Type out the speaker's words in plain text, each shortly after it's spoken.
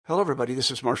Hello, everybody. This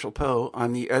is Marshall Poe.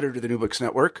 I'm the editor of the New Books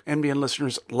Network. NBN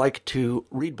listeners like to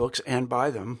read books and buy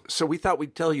them. So we thought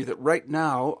we'd tell you that right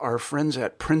now, our friends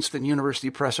at Princeton University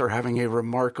Press are having a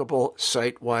remarkable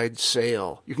site-wide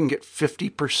sale. You can get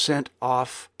 50%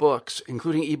 off books,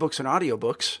 including ebooks and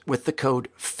audiobooks, with the code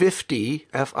 50,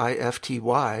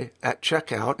 F-I-F-T-Y, at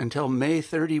checkout until May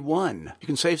 31. You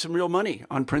can save some real money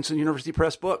on Princeton University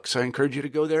Press books. I encourage you to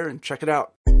go there and check it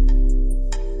out.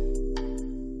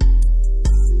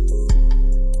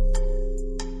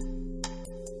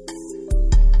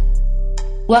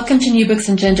 Welcome to New Books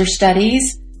and Gender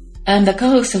Studies. I'm the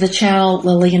co-host of the channel,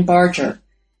 Lillian Barger.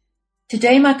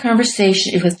 Today my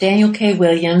conversation is with Daniel K.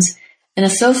 Williams, an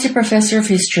associate professor of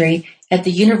history at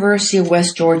the University of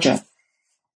West Georgia.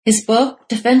 His book,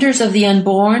 Defenders of the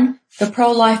Unborn, The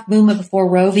Pro-Life Movement Before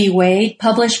Roe v. Wade,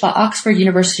 published by Oxford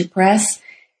University Press,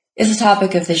 is the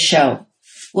topic of this show.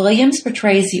 Williams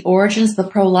portrays the origins of the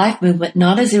pro-life movement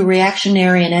not as a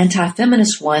reactionary and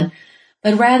anti-feminist one,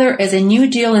 but rather as a New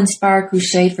Deal-inspired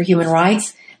crusade for human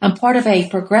rights and part of a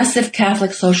progressive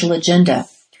Catholic social agenda.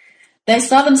 They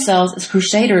saw themselves as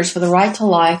crusaders for the right to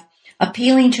life,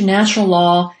 appealing to natural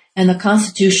law and the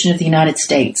Constitution of the United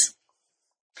States.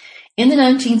 In the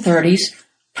 1930s,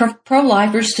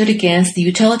 pro-lifers stood against the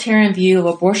utilitarian view of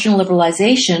abortion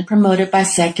liberalization promoted by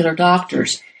secular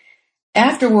doctors.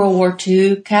 After World War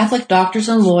II, Catholic doctors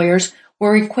and lawyers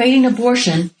were equating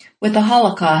abortion with the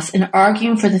Holocaust and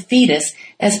arguing for the fetus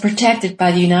as protected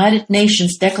by the United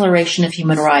Nations Declaration of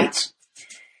Human Rights.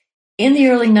 In the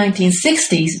early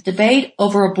 1960s, debate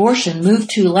over abortion moved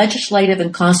to legislative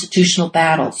and constitutional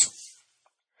battles.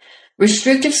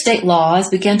 Restrictive state laws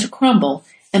began to crumble,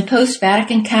 and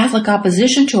post-Vatican Catholic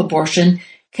opposition to abortion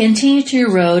continued to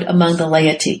erode among the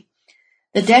laity.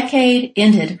 The decade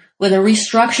ended with a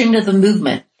restructuring of the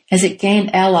movement as it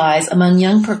gained allies among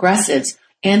young progressives,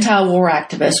 anti-war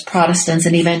activists, Protestants,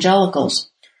 and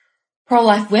evangelicals.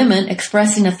 Pro-life women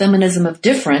expressing a feminism of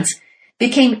difference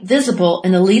became visible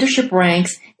in the leadership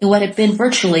ranks in what had been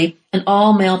virtually an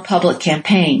all-male public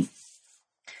campaign.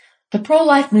 The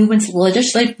pro-life movement's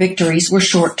legislative victories were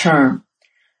short-term.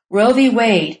 Roe v.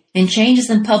 Wade and changes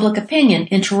in public opinion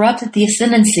interrupted the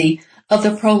ascendancy of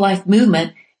the pro-life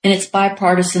movement and its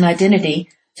bipartisan identity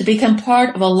to become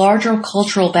part of a larger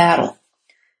cultural battle.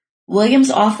 Williams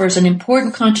offers an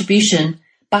important contribution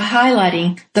by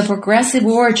highlighting the progressive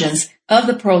origins of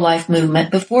the pro-life movement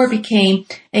before it became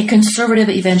a conservative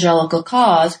evangelical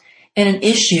cause and an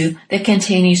issue that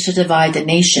continues to divide the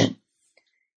nation.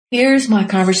 Here's my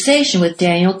conversation with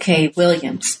Daniel K.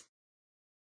 Williams.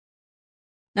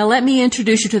 Now let me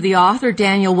introduce you to the author,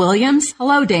 Daniel Williams.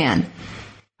 Hello, Dan.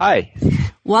 Hi.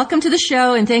 Welcome to the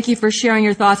show, and thank you for sharing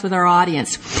your thoughts with our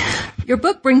audience. Your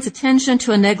book brings attention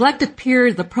to a neglected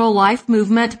period of the pro-life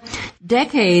movement,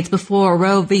 decades before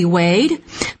Roe v. Wade.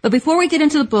 But before we get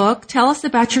into the book, tell us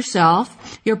about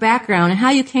yourself, your background, and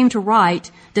how you came to write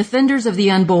Defenders of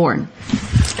the Unborn.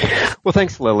 Well,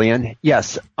 thanks, Lillian.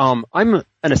 Yes, I'm an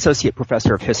associate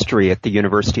professor of history at the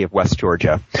University of West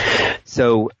Georgia.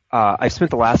 So I've spent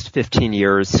the last 15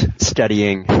 years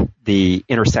studying the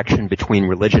intersection between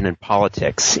religion and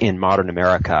politics in modern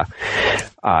America.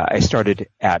 I started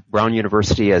at Brown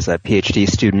University as a PhD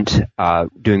student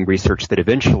doing research that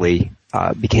eventually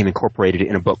became incorporated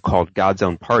in a book called God's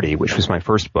Own Party, which was my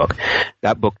first book.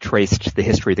 That book traced the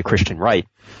history of the Christian right.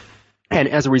 And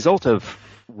as a result of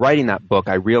writing that book,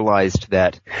 I realized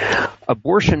that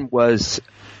abortion was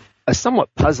a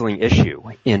somewhat puzzling issue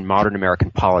in modern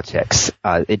American politics.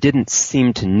 It didn't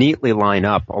seem to neatly line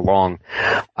up along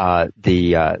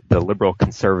the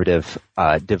liberal-conservative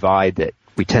divide that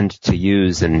we tend to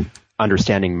use in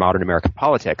understanding modern American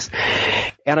politics.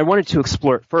 And I wanted to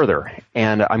explore it further,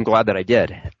 and I'm glad that I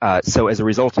did. So as a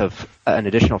result of an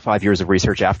additional 5 years of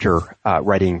research after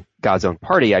writing God's Own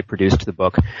Party, I produced the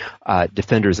book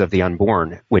Defenders of the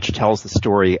Unborn, which tells the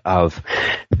story of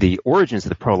the origins of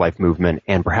the pro-life movement,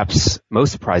 and perhaps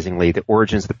most surprisingly, the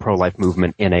origins of the pro-life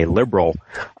movement in a liberal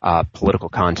political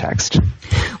context.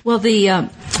 Well,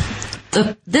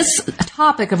 this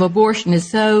topic of abortion is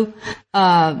so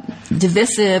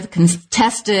divisive,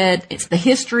 contested. The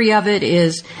history of it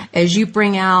is, as you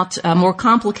bring out, more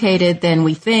complicated than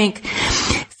we think.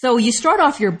 So you start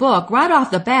off your book right off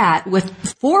the bat with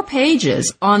 4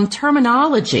 pages on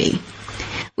terminology,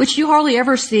 which you hardly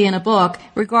ever see in a book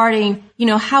regarding,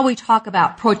 how we talk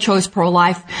about pro-choice,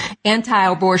 pro-life,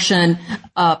 anti-abortion,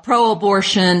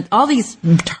 pro-abortion, all these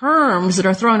terms that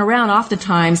are thrown around,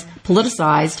 oftentimes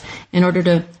politicized in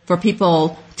order for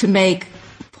people to make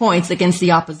points against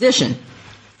the opposition.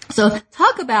 So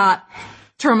talk about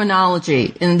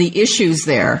terminology and the issues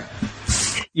there.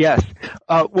 Yes.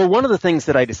 Well, one of the things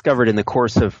that I discovered in the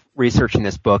course of researching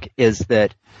this book is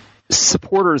that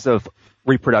supporters of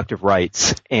reproductive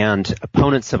rights and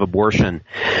opponents of abortion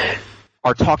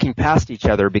are talking past each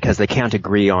other because they can't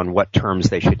agree on what terms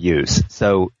they should use.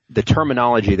 So the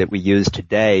terminology that we use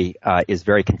today is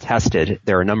very contested.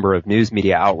 There are a number of news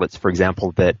media outlets, for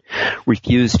example, that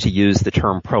refuse to use the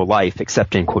term pro-life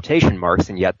except in quotation marks,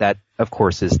 and yet that, of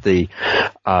course, is the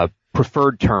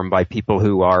preferred term by people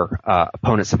who are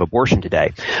opponents of abortion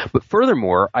today. But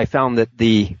furthermore, I found that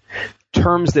the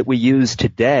terms that we use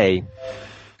today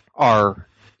are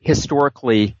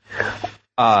historically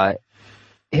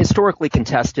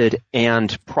contested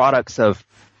and products of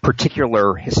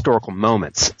particular historical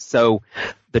moments. So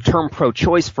the term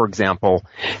pro-choice, for example,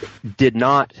 did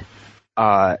not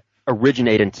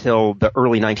originate until the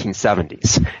early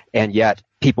 1970s, and yet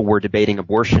people were debating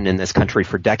abortion in this country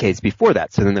for decades before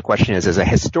that. So then the question is, as a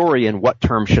historian, what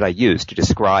term should I use to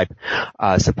describe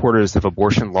supporters of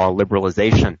abortion law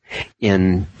liberalization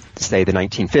in, say, the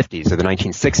 1950s or the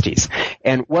 1960s?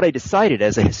 And what I decided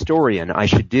as a historian I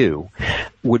should do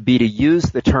would be to use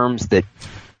the terms that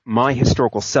my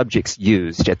historical subjects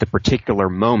used at the particular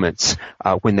moments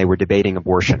when they were debating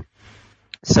abortion.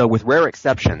 So with rare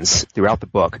exceptions throughout the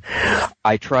book,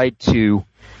 I tried to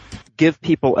give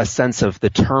people a sense of the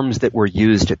terms that were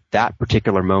used at that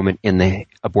particular moment in the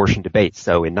abortion debate.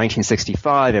 So in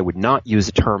 1965, I would not use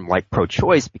a term like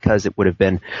pro-choice because it would have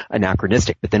been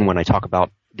anachronistic. But then when I talk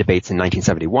about debates in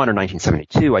 1971 or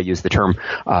 1972, I use the term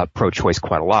pro-choice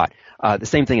quite a lot. The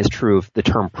same thing is true of the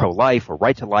term pro-life or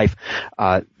right to life.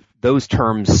 Those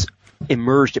terms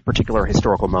emerged at particular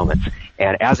historical moments.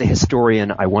 And as a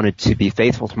historian, I wanted to be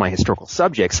faithful to my historical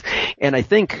subjects. And I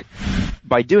think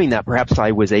by doing that, perhaps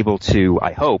I was able to,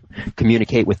 I hope,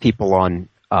 communicate with people on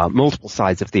multiple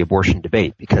sides of the abortion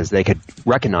debate, because they could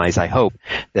recognize, I hope,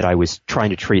 that I was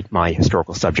trying to treat my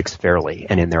historical subjects fairly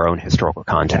and in their own historical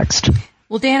context.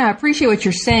 Well, Dan, I appreciate what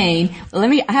you're saying.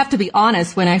 I have to be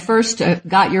honest. When I first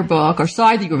got your book or saw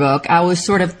your book, I was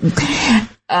sort of,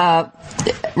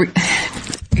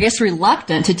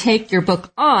 reluctant to take your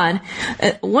book on.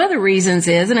 One of the reasons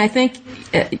is, and I think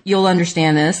you'll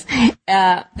understand this,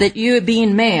 that you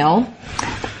being male,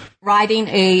 writing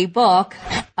a book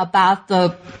about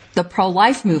the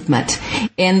pro-life movement,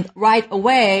 and right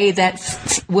away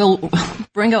that will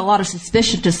bring a lot of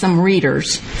suspicion to some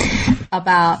readers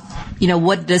about,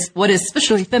 what is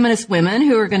especially feminist women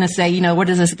who are going to say, what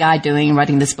is this guy doing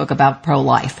writing this book about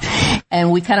pro-life?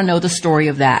 And we kind of know the story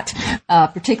of that,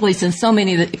 particularly since so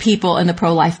many of the people in the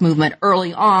pro-life movement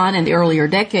early on in the earlier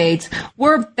decades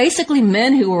were basically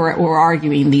men who were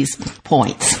arguing these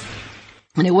points.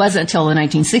 And it wasn't until the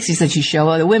 1960s that you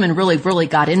show the women really, really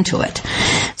got into it.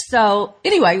 So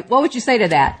anyway, what would you say to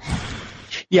that?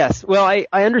 Yes. Well, I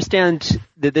understand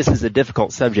that this is a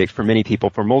difficult subject for many people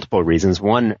for multiple reasons.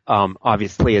 One,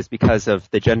 obviously, is because of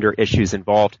the gender issues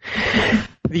involved.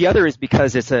 The other is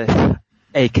because it's a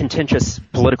contentious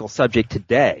political subject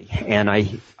today. And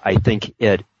I think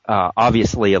it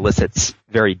obviously elicits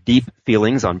very deep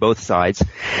feelings on both sides.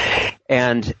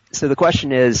 And so the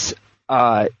question is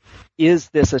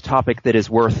this a topic that is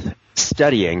worth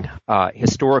studying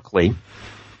historically,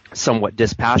 somewhat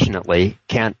dispassionately,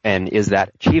 and is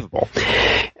that achievable?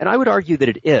 And I would argue that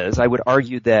it is. I would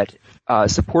argue that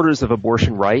supporters of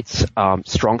abortion rights,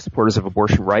 strong supporters of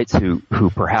abortion rights who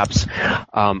perhaps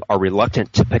are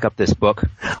reluctant to pick up this book,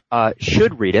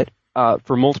 should read it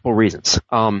for multiple reasons.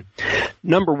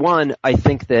 Number one, I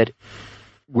think that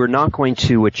we're not going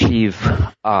to achieve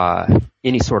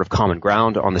any sort of common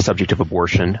ground on the subject of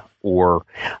abortion or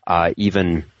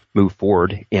even move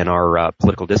forward in our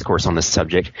political discourse on this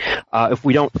subject if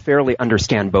we don't fairly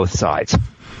understand both sides.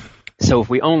 So if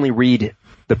we only read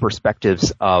the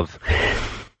perspectives of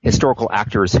historical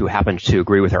actors who happen to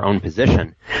agree with our own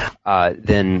position,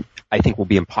 then I think we'll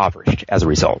be impoverished as a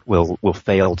result. We'll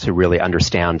fail to really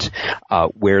understand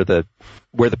where the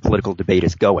political debate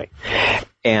is going.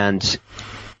 And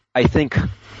I think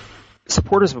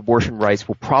supporters of abortion rights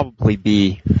will probably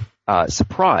be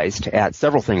surprised at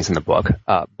several things in the book,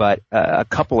 but a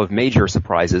couple of major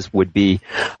surprises would be,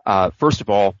 first of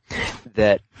all,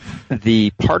 that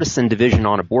the partisan division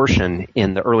on abortion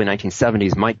in the early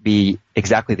 1970s might be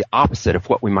exactly the opposite of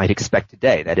what we might expect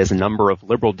today. That is, a number of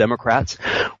liberal Democrats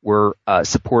were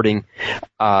supporting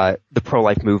the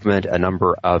pro-life movement. A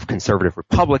number of conservative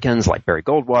Republicans, like Barry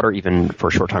Goldwater, even for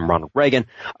a short time Ronald Reagan,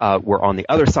 were on the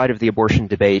other side of the abortion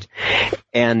debate,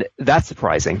 and that's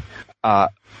surprising.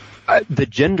 The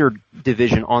gender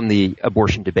division on the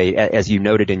abortion debate, as you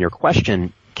noted in your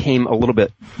question, came a little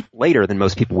bit later than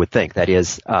most people would think. That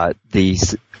is, the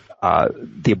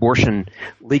the abortion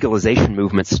legalization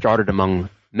movement started among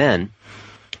men.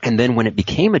 And then when it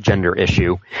became a gender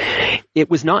issue, it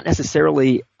was not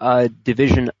necessarily a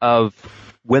division of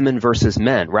women versus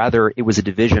men. Rather, it was a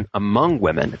division among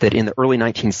women, that in the early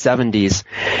 1970s,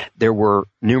 there were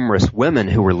numerous women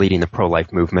who were leading the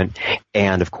pro-life movement,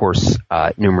 and of course,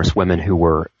 numerous women who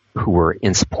were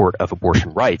in support of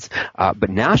abortion rights. But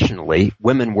nationally,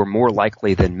 women were more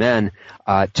likely than men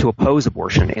to oppose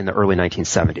abortion in the early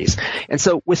 1970s. And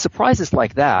so with surprises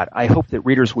like that, I hope that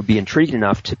readers would be intrigued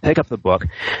enough to pick up the book,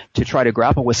 to try to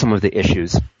grapple with some of the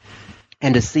issues,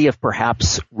 and to see if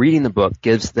perhaps reading the book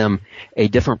gives them a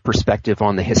different perspective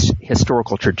on the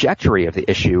historical trajectory of the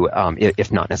issue,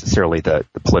 if not necessarily the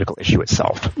political issue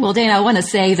itself. Well, Dana, I want to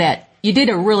say that you did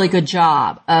a really good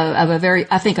job of a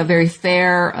very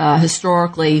fair,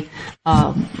 historically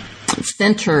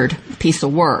centered piece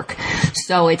of work.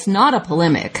 So it's not a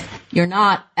polemic. You're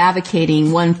not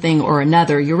advocating one thing or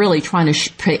another. You're really trying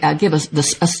to give us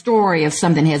a story of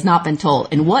something that has not been told.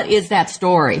 And what is that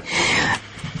story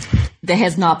that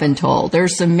has not been told?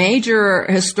 There's some major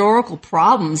historical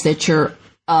problems that your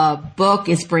book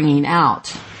is bringing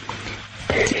out.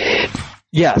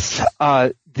 Yes.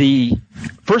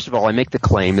 First of all, I make the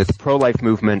claim that the pro-life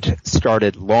movement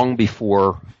started long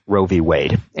before Roe v.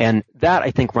 Wade. And that,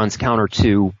 I think, runs counter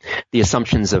to the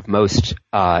assumptions of most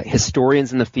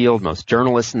historians in the field, most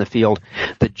journalists in the field.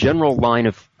 The general line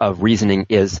of reasoning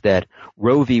is that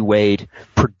Roe v. Wade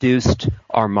produced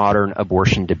our modern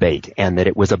abortion debate, and that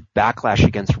it was a backlash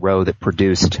against Roe that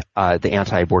produced the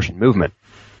anti-abortion movement.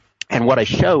 And what I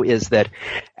show is that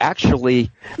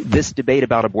actually this debate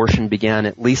about abortion began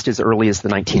at least as early as the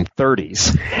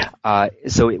 1930s.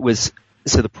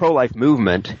 So the pro-life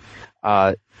movement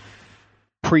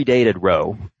predated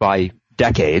Roe by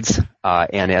decades,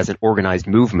 and as an organized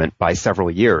movement by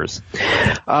several years.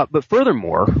 But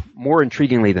furthermore, more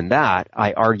intriguingly than that,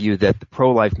 I argue that the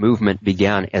pro-life movement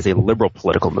began as a liberal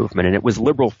political movement, and it was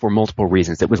liberal for multiple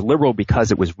reasons. It was liberal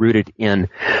because it was rooted in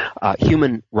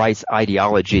human rights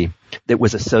ideology that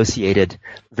was associated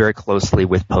very closely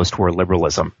with post-war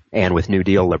liberalism and with New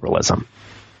Deal liberalism.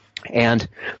 And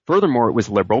furthermore, it was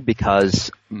liberal because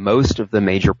most of the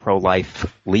major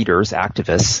pro-life leaders,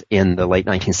 activists in the late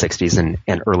 1960s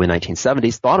and early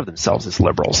 1970s thought of themselves as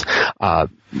liberals.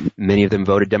 Many of them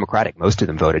voted Democratic. Most of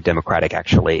them voted Democratic,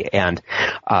 actually. And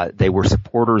they were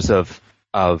supporters of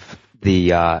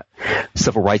the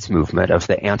civil rights movement, of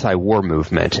the anti-war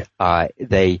movement.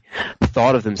 They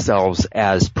thought of themselves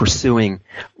as pursuing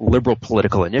liberal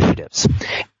political initiatives.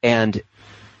 And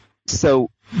so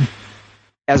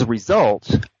as a result,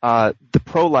 the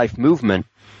pro-life movement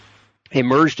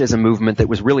emerged as a movement that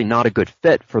was really not a good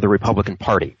fit for the Republican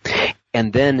Party.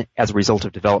 And then, as a result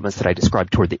of developments that I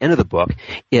described toward the end of the book,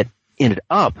 it ended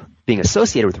up being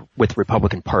associated with the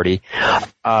Republican Party,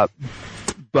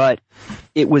 but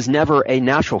it was never a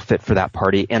natural fit for that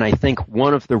party. And I think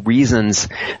one of the reasons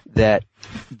that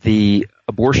the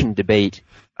abortion debate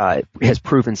has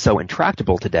proven so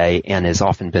intractable today and has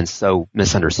often been so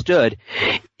misunderstood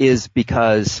is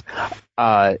because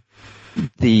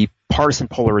the partisan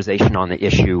polarization on the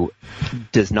issue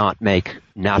does not make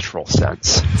natural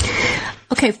sense.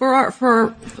 Okay,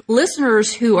 for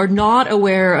listeners who are not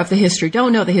aware of the history,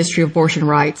 don't know the history of abortion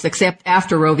rights except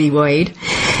after Roe v. Wade,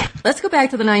 let's go back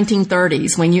to the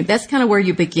 1930s that's kind of where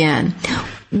you begin.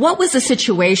 What was the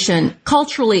situation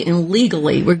culturally and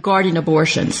legally regarding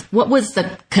abortions? What was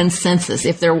the consensus,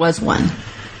 if there was one?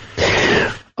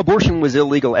 Abortion was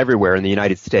illegal everywhere in the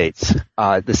United States.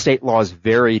 The state laws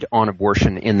varied on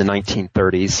abortion in the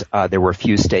 1930s. There were a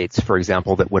few states, for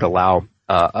example, that would allow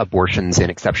abortions in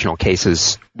exceptional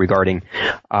cases regarding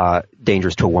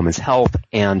dangers to a woman's health.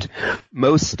 And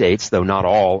most states, though not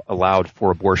all, allowed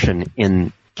for abortion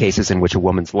in cases in which a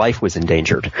woman's life was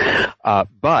endangered.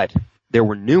 But there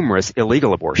were numerous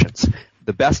illegal abortions.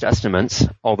 The best estimates,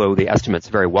 although the estimates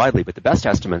vary widely, but the best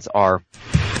estimates are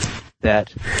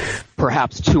that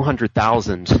perhaps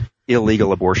 200,000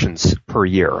 illegal abortions per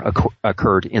year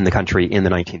occurred in the country in the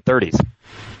 1930s.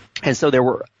 And so there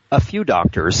were a few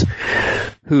doctors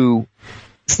who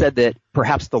said that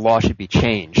perhaps the law should be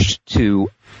changed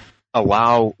to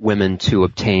allow women to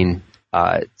obtain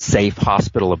safe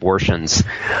hospital abortions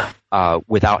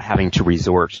without having to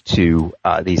resort to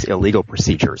these illegal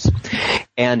procedures.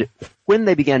 And when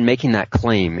they began making that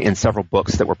claim in several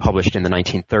books that were published in the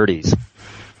 1930s,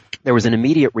 there was an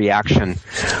immediate reaction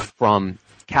from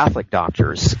Catholic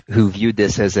doctors who viewed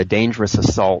this as a dangerous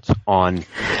assault on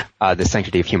the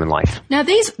sanctity of human life. Now,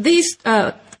 these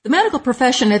the medical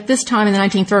profession at this time in the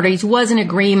 1930s was in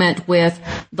agreement with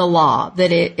the law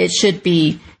that it should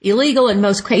be illegal in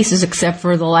most cases except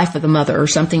for the life of the mother or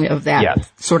something of that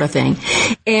sort of thing.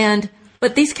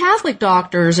 But these Catholic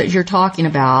doctors that you're talking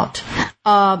about,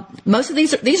 most of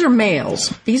these are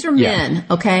males. These are men,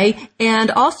 okay?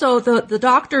 And also the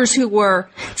doctors who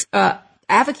were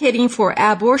advocating for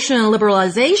abortion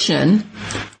liberalization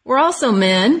were also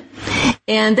men,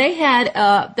 and they had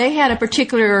a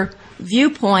particular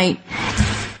viewpoint.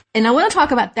 And I want to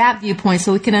talk about that viewpoint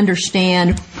so we can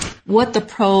understand what the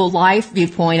pro-life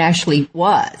viewpoint actually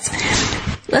was.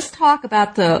 Let's talk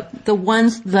about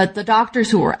the doctors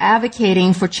who were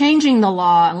advocating for changing the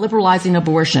law and liberalizing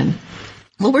abortion.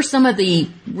 What were some of the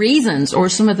reasons or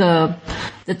some of that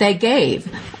they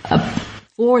gave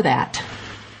for that?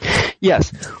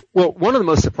 Yes. Well, one of the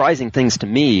most surprising things to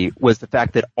me was the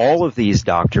fact that all of these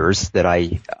doctors that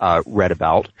I read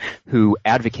about who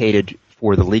advocated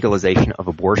for the legalization of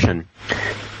abortion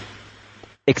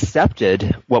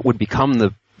accepted what would become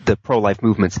the pro-life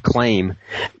movement's claim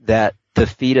that the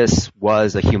fetus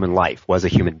was a human life, was a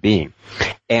human being.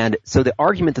 And so the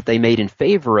argument that they made in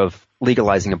favor of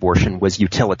legalizing abortion was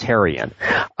utilitarian.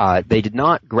 They did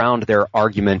not ground their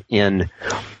argument in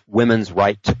women's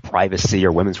right to privacy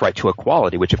or women's right to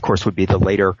equality, which of course would be the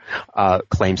later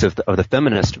claims of the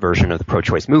feminist version of the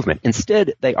pro-choice movement.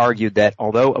 Instead, they argued that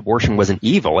although abortion was an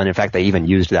evil, and in fact they even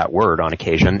used that word on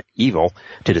occasion, evil,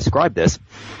 to describe this,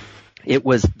 it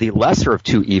was the lesser of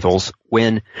two evils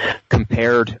when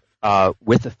compared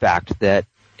with the fact that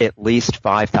at least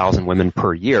 5,000 women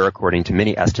per year, according to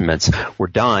many estimates, were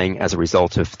dying as a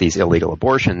result of these illegal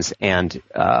abortions, and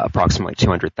approximately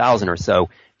 200,000 or so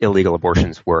illegal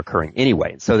abortions were occurring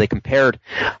anyway. And so they compared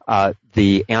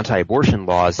the anti-abortion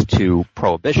laws to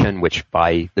prohibition, which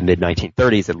by the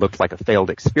mid-1930s it looked like a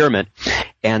failed experiment,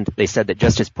 and they said that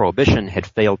just as prohibition had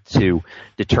failed to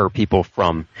deter people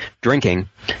from drinking,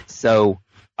 so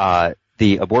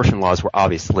the abortion laws were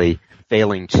obviously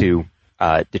failing to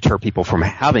deter people from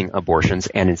having abortions,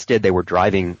 and instead they were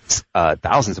driving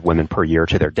thousands of women per year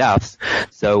to their deaths.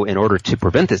 So in order to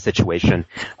prevent this situation,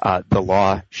 the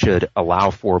law should allow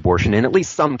for abortion in at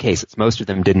least some cases. Most of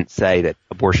them didn't say that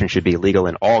abortion should be legal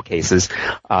in all cases,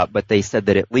 but they said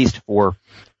that at least for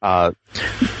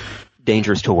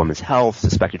dangers to a woman's health,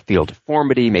 suspected fetal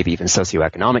deformity, maybe even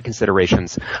socioeconomic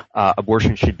considerations,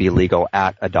 abortion should be legal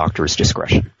at a doctor's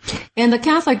discretion. And the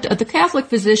Catholic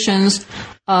physicians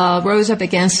rose up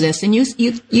against this, and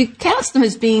you cast them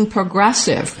as being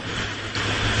progressive.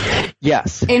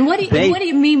 Yes. And what do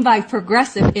you mean by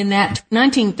progressive in that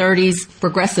 1930s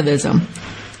progressivism?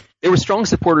 They were strong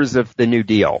supporters of the New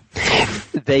Deal.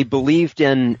 They believed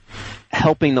in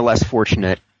helping the less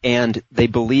fortunate, and they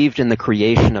believed in the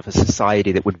creation of a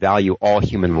society that would value all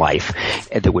human life,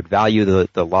 and that would value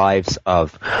the lives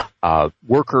of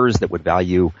workers, that would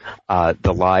value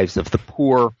the lives of the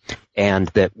poor, and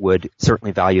that would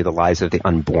certainly value the lives of the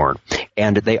unborn.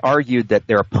 And they argued that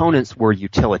their opponents were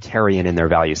utilitarian in their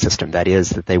value system. That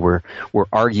is, that they were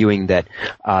arguing that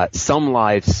some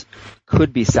lives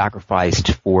could be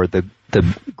sacrificed for the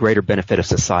greater benefit of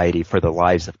society, for the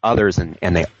lives of others,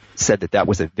 and they said that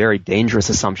was a very dangerous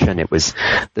assumption. It was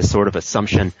the sort of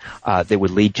assumption that would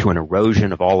lead to an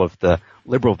erosion of all of the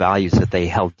liberal values that they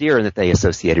held dear and that they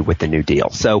associated with the New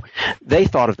Deal. So they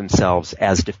thought of themselves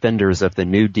as defenders of the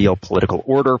New Deal political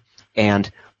order and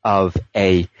of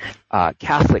a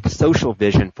Catholic social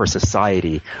vision for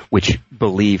society which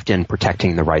believed in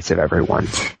protecting the rights of everyone.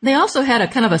 They also had a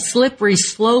kind of a slippery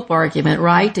slope argument,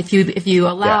 right? If you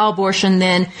allow abortion,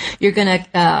 then you're going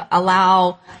to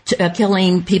allow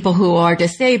killing people who are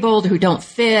disabled, who don't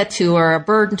fit, who are a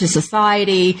burden to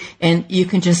society, and you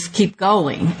can just keep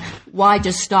going. Why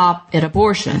just stop at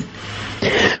abortion?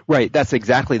 Right. That's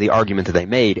exactly the argument that they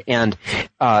made. And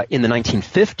in the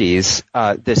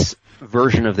 1950s, this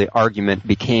version of the argument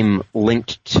became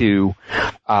linked to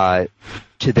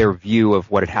their view of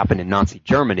what had happened in Nazi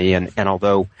Germany, and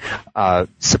although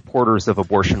supporters of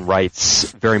abortion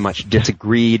rights very much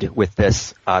disagreed with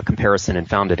this comparison and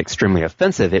found it extremely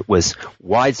offensive, it was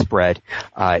widespread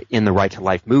in the Right to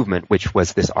Life movement, which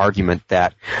was this argument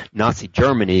that Nazi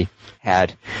Germany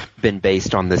had been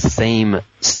based on the same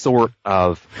sort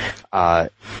of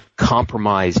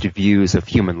compromised views of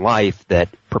human life that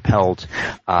propelled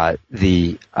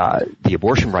the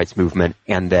abortion rights movement,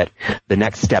 and that the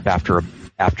next step after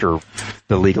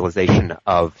the legalization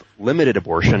of limited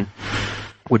abortion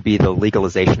would be the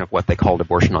legalization of what they called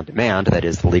abortion on demand, that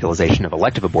is the legalization of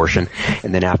elective abortion.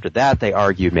 And then after that, they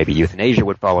argued maybe euthanasia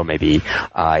would follow, maybe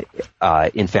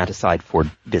infanticide for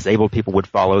disabled people would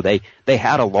follow. They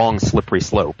had a long slippery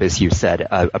slope, as you said,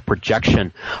 a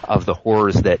projection of the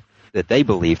horrors that they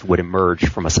believed would emerge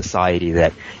from a society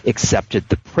that accepted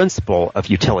the principle of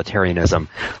utilitarianism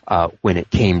when it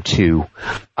came to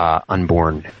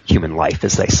unborn human life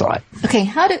as they saw it. Okay,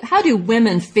 how do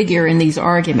women figure in these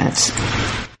arguments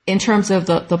in terms of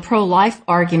the pro-life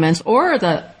arguments or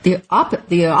the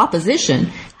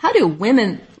opposition? How do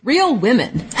women, real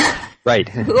women, right,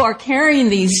 who are carrying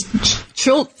these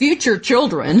future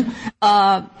children,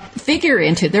 figure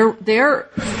into their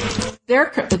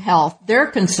health, their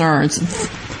concerns?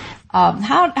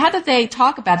 How do they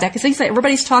talk about that? Because they say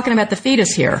everybody's talking about the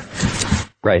fetus here.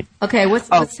 Right. Okay,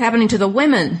 what's happening to the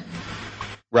women?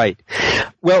 Right.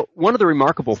 Well, one of the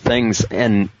remarkable things,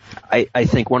 and I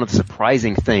think one of the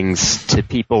surprising things to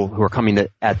people who are coming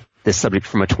at this subject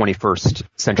from a 21st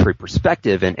century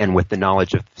perspective and with the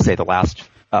knowledge of, say, the last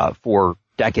 4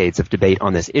 decades of debate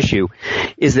on this issue,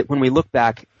 is that when we look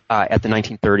back at the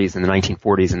 1930s and the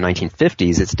 1940s and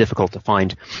 1950s, it's difficult to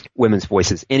find women's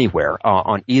voices anywhere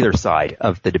on either side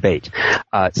of the debate.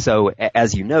 So,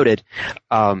 as you noted,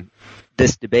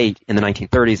 this debate in the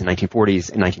 1930s and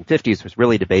 1940s and 1950s was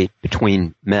really a debate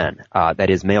between men, that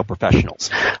is, male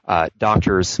professionals,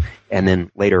 doctors, and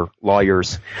then later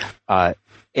lawyers.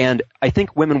 And I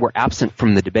think women were absent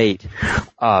from the debate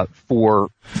for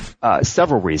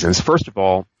several reasons. First of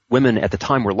all, women at the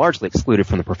time were largely excluded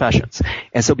from the professions.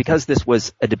 And so because this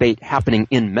was a debate happening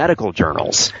in medical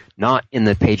journals, not in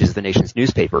the pages of the nation's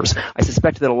newspapers, I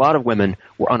suspect that a lot of women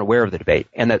were unaware of the debate.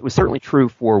 And that was certainly true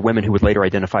for women who would later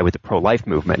identify with the pro-life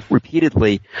movement.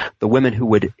 Repeatedly, the women who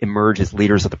would emerge as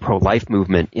leaders of the pro-life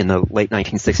movement in the late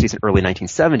 1960s and early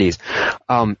 1970s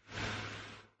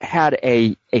had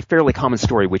a fairly common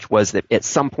story, which was that at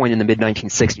some point in the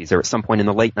mid-1960s or at some point in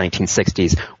the late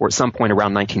 1960s or at some point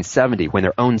around 1970, when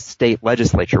their own state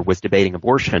legislature was debating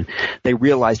abortion, they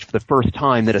realized for the first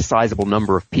time that a sizable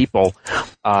number of people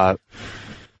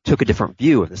took a different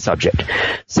view of the subject.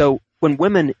 So when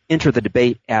women enter the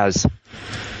debate as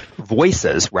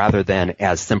voices rather than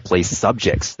as simply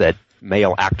subjects that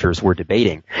male actors were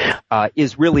debating,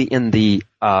 is really in the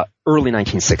early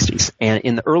 1960s. And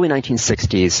in the early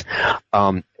 1960s,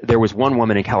 there was one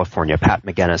woman in California, Pat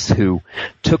McGinnis, who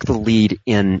took the lead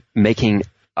in making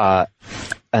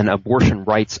an abortion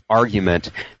rights argument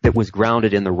that was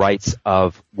grounded in the rights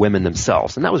of women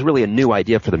themselves. And that was really a new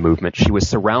idea for the movement. She was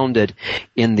surrounded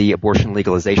in the abortion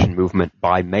legalization movement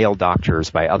by male doctors,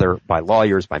 by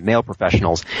lawyers, by male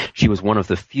professionals. She was one of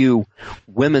the few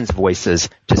women's voices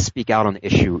to speak out on the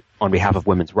issue on behalf of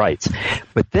women's rights.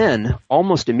 But then,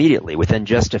 almost immediately, within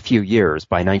just a few years,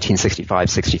 by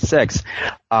 1965-66,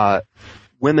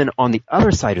 women on the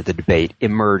other side of the debate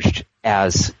emerged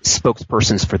as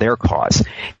spokespersons for their cause.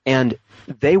 And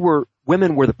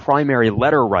women were the primary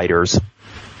letter writers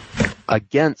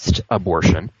against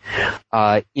abortion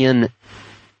in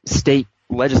state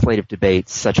legislative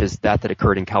debates such as that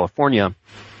occurred in California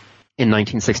in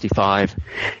 1965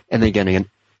 and then again in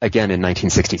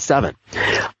 1967.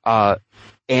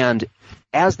 And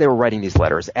as they were writing these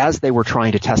letters, as they were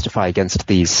trying to testify against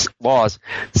these laws,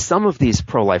 some of these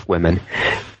pro-life women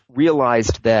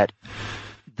realized that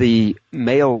the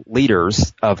male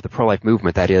leaders of the pro-life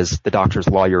movement, that is, the doctors,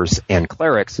 lawyers, and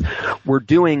clerics, were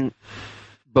doing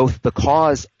both the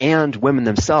cause and women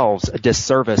themselves a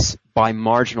disservice by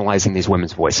marginalizing these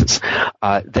women's voices.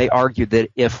 They argued that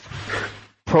if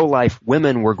pro-life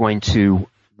women were going to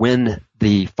win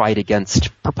the fight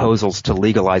against proposals to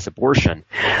legalize abortion,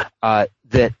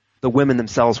 that the women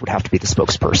themselves would have to be the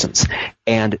spokespersons,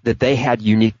 and that they had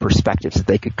unique perspectives that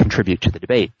they could contribute to the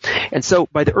debate. And so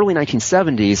by the early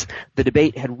 1970s, the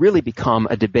debate had really become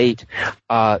a debate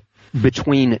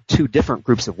between two different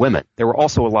groups of women. There were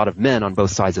also a lot of men on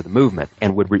both sides of the movement,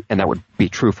 and that would be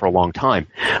true for a long time.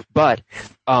 But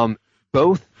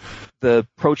both the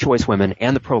pro-choice women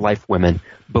and the pro-life women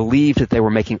believed that they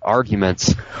were making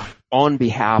arguments on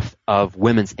behalf of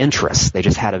women's interests. They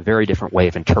just had a very different way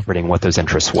of interpreting what those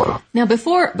interests were. Now,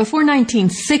 before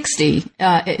 1960,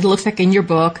 it looks like in your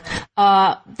book,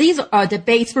 these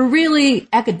debates were really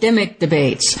academic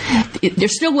debates. There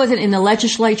still wasn't in the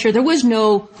legislature. There was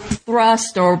no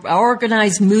thrust or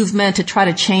organized movement to try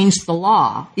to change the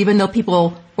law, even though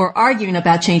people were arguing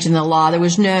about changing the law.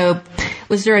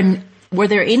 Were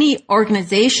there any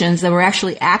organizations that were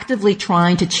actually actively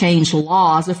trying to change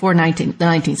laws before the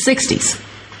 1960s?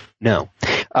 No.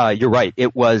 You're right.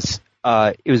 It was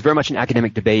it was very much an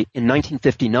academic debate. In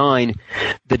 1959,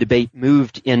 the debate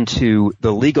moved into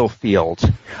the legal field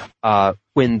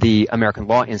when the American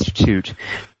Law Institute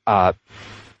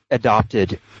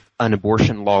adopted an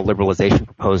abortion law liberalization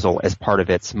proposal as part of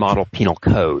its model penal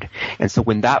code. And so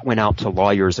when that went out to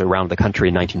lawyers around the country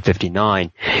in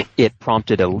 1959, it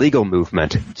prompted a legal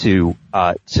movement to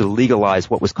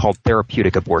legalize what was called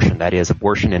therapeutic abortion. That is,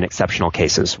 abortion in exceptional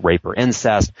cases, rape or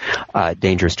incest,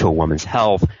 dangerous to a woman's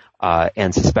health,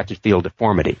 and suspected fetal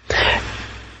deformity.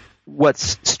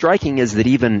 What's striking is that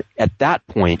even at that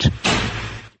point,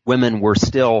 women were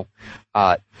still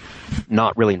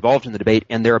not really involved in the debate,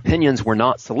 and their opinions were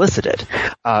not solicited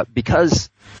because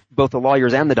both the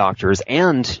lawyers and the doctors,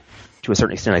 and to a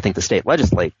certain extent, I think the state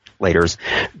legislators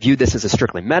viewed this as a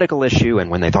strictly medical issue. And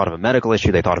when they thought of a medical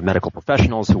issue, they thought of medical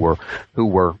professionals who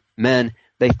were men.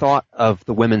 They thought of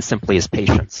the women simply as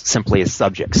patients, simply as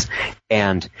subjects.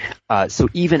 And so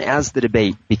even as the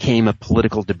debate became a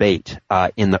political debate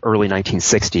in the early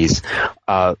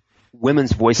 1960s,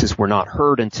 women's voices were not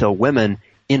heard until women,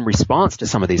 in response to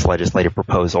some of these legislative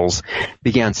proposals,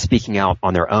 began speaking out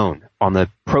on their own. On the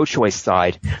pro-choice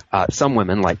side, some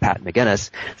women, like Pat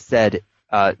McGinnis, said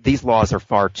these laws are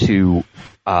far too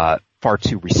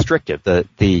restrictive.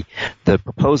 The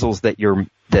proposals that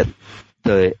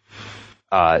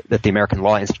the American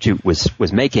Law Institute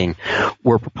was making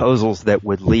were proposals that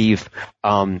would leave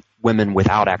women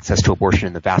without access to abortion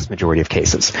in the vast majority of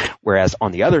cases. Whereas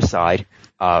on the other side,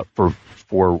 for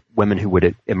women who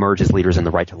would emerge as leaders in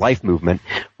the Right to Life movement,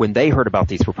 when they heard about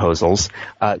these proposals,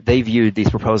 they viewed these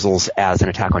proposals as an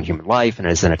attack on human life and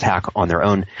as an attack on their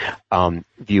own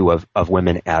view of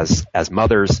women as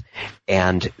mothers,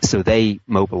 and so they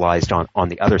mobilized on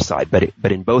the other side.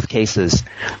 But in both cases,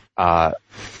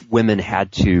 women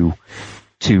had to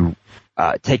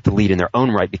take the lead in their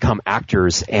own right, become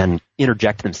actors, and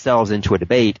interject themselves into a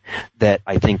debate that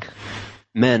I think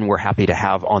men were happy to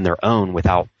have on their own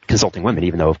without consulting women,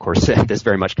 even though, of course, this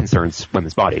very much concerns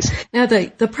women's bodies. Now,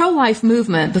 the pro-life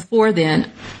movement before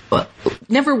then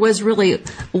never was really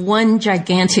one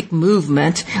gigantic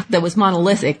movement that was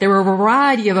monolithic. There were a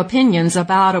variety of opinions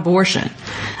about abortion,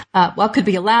 what could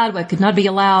be allowed, what could not be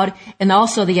allowed, and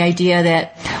also the idea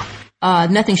that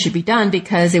nothing should be done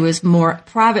because it was more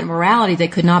private morality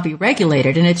that could not be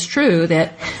regulated. And it's true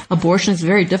that abortion laws are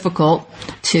very difficult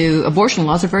to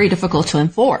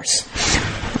enforce.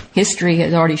 History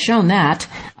has already shown that.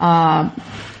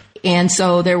 And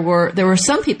so there were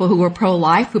some people who were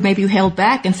pro-life who maybe held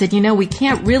back and said, we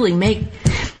can't really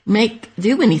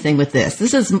do anything with this.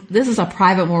 This is a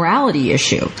private morality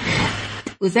issue.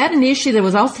 Was that an issue that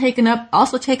was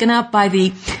also taken up by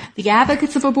the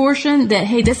advocates of abortion, that,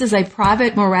 hey, this is a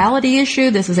private morality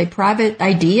issue, this is a private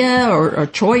idea or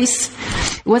choice?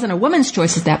 It wasn't a woman's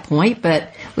choice at that point,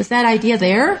 but was that idea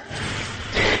there?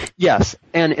 Yes,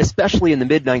 and especially in the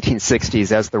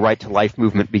mid-1960s, as the Right to Life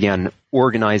movement began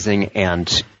organizing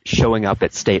and showing up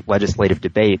at state legislative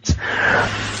debates,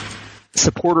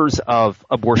 supporters of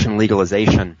abortion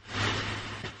legalization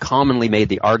commonly made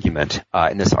the argument,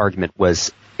 and this argument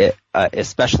was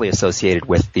especially associated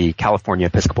with the California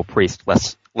Episcopal priest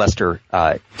Lester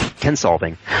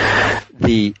Kinsolving,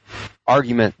 the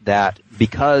argument that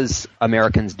because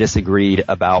Americans disagreed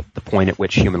about the point at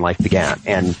which human life began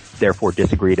and therefore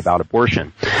disagreed about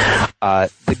abortion,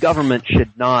 the government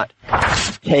should not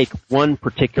take one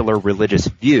particular religious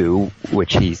view,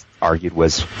 which he argued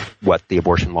was what the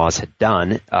abortion laws had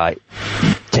done,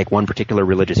 take one particular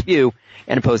religious view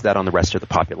and impose that on the rest of the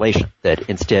population, that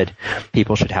instead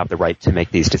people should have the right to make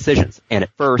these decisions. And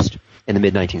at first, in the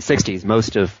mid-1960s,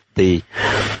 most of the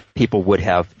people would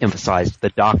have emphasized the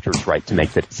doctor's right to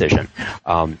make the decision.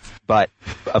 But,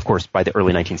 of course, by the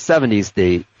early 1970s,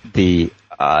 the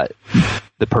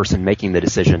person making the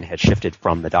decision had shifted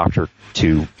from the doctor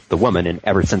to the woman, and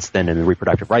ever since then in the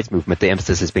reproductive rights movement, the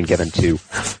emphasis has been given to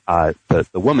the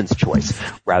woman's choice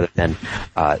rather than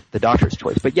the doctor's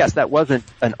choice. But yes, that wasn't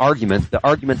an argument. The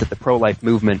argument that the pro-life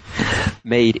movement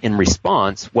made in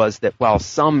response was that while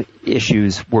some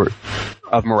issues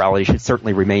of morality should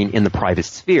certainly remain in the private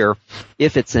sphere,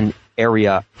 if it's an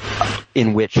area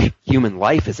in which human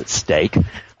life is at stake,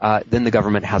 then the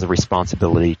government has a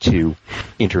responsibility to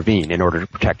intervene in order to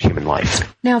protect human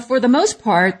life. Now, for the most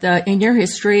part, in your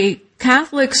history,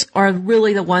 Catholics are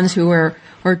really the ones who are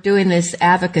doing this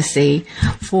advocacy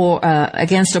for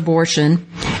against abortion,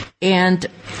 and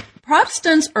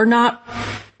Protestants are not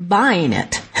buying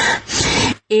it.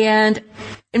 And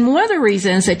one of the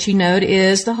reasons that you note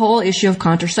is the whole issue of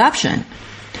contraception.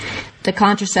 The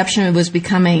contraception was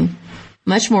becoming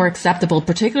much more acceptable,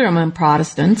 particularly among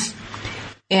Protestants,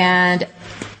 and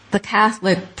the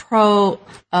Catholic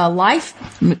pro-life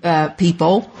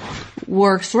people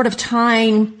were sort of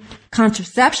tying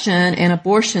contraception and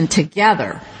abortion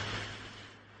together.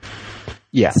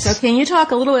 Yes. So can you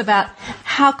talk a little bit about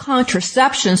how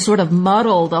contraception sort of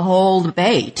muddled the whole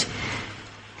debate?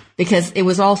 Because it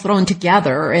was all thrown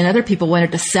together and other people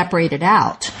wanted to separate it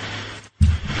out.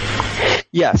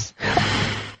 Yes.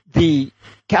 The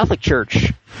Catholic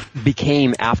Church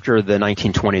became, after the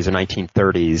 1920s or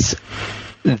 1930s,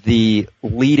 the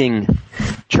leading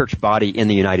church body in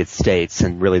the United States,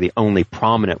 and really the only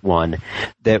prominent one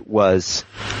that was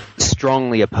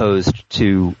strongly opposed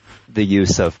to the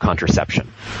use of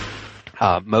contraception.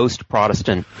 Most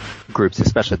Protestant groups,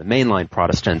 especially the mainline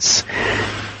Protestants,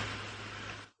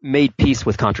 made peace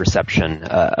with contraception,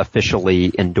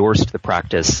 officially endorsed the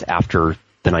practice after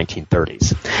the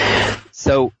 1930s.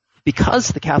 So because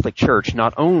the Catholic Church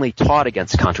not only taught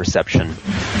against contraception,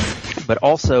 but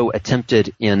also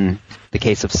attempted, in the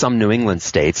case of some New England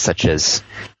states, such as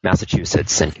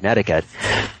Massachusetts and Connecticut,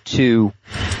 to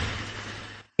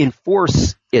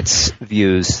enforce its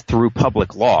views through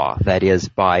public law, that is,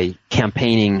 by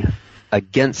campaigning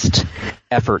against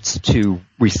efforts to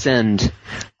rescind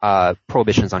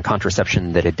prohibitions on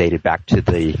contraception that had dated back to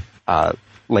the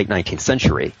late 19th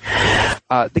century.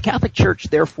 The Catholic Church,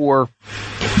 therefore,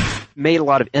 made a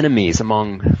lot of enemies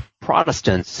among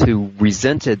Protestants who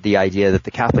resented the idea that the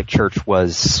Catholic Church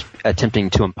was attempting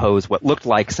to impose what looked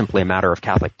like simply a matter of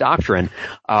Catholic doctrine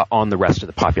on the rest of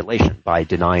the population by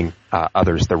denying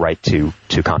others the right to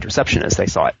contraception as they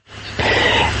saw it.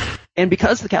 And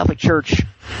because the Catholic Church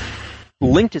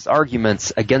linked its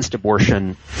arguments against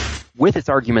abortion with its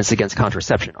arguments against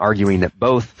contraception, arguing that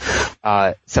both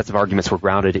sets of arguments were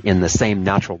grounded in the same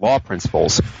natural law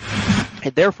principles,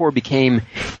 it therefore became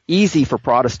easy for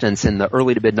Protestants in the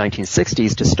early to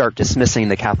mid-1960s to start dismissing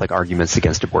the Catholic arguments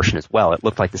against abortion as well. It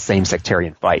looked like the same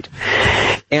sectarian fight.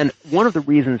 And one of the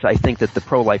reasons I think that the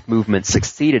pro-life movement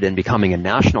succeeded in becoming a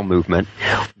national movement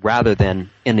rather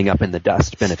than ending up in the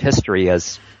dustbin of history,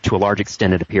 as to a large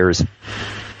extent it appears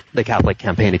the Catholic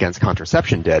campaign against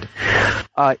contraception did,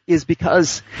 is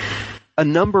because a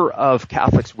number of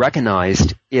Catholics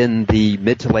recognized in the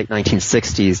mid to late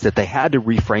 1960s that they had to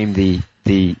reframe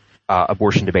the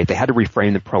abortion debate. They had to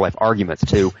reframe the pro-life arguments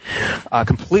to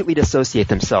completely dissociate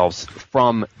themselves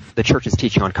from the Church's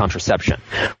teaching on contraception.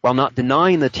 While not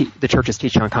denying the Church's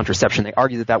teaching on contraception, they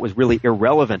argued that that was really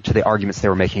irrelevant to the arguments they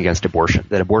were making against abortion,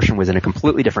 that abortion was in a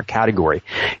completely different category.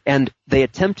 And they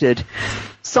attempted,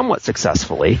 somewhat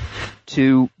successfully,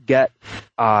 to get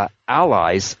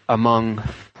allies among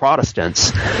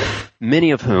Protestants,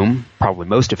 many of whom, probably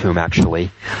most of whom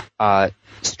actually,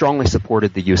 strongly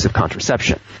supported the use of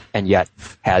contraception and yet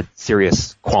had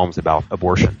serious qualms about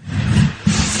abortion.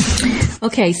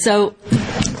 Okay, so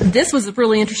this was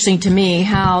really interesting to me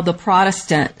how the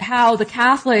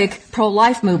Catholic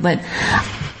pro-life movement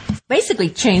basically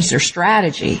changed their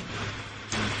strategy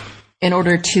in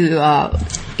order to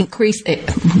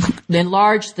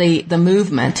enlarge the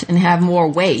movement and have more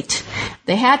weight.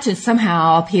 They had to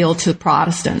somehow appeal to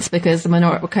Protestants because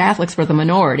the Catholics were the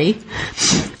minority.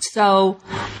 So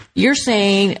you're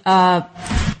saying that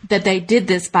they did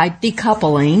this by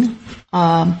decoupling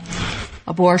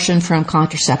abortion from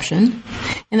contraception.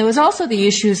 And there was also the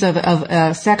issues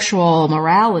of sexual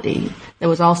morality that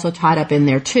was also tied up in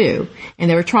there too. And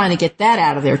they were trying to get that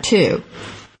out of there too.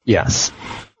 Yes.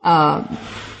 Talk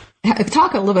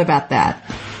a little bit about that.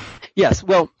 Yes.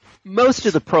 Well, most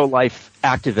of the pro-life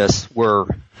activists were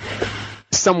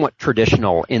somewhat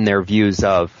traditional in their views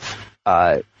of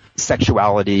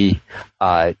sexuality,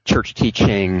 church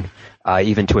teaching,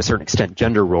 even to a certain extent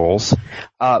gender roles.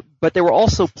 But they were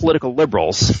also political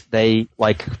liberals. They,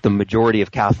 like the majority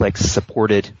of Catholics,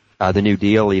 supported the New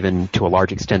Deal, even to a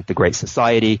large extent the Great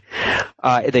Society.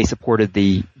 They supported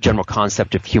the general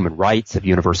concept of human rights, of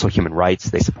universal human rights.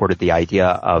 They supported the idea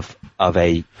of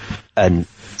a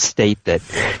state that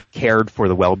cared for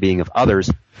the well-being of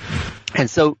others. And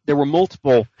so there were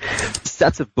multiple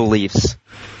sets of beliefs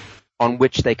on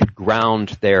which they could ground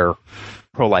their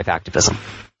pro-life activism.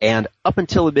 And up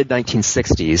until the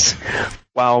mid-1960s,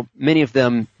 while many of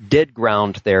them did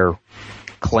ground their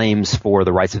claims for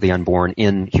the rights of the unborn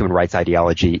in human rights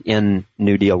ideology, in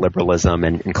New Deal liberalism,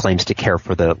 and claims to care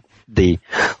for the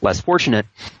less fortunate,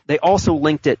 they also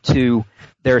linked it to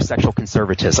their sexual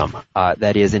conservatism.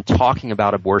 That is, in talking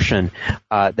about abortion,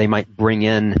 they might bring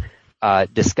in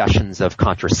discussions of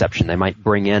contraception. They might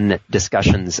bring in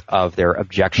discussions of their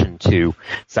objection to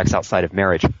sex outside of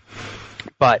marriage.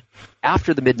 But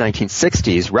after the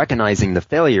mid-1960s, recognizing the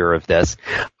failure of this,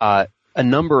 a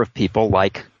number of people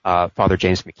like Father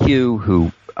James McHugh,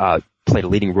 who played a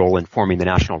leading role in forming the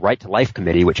National Right to Life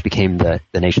Committee, which became the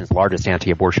nation's largest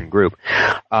anti-abortion group,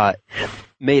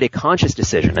 made a conscious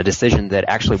decision, a decision that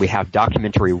actually we have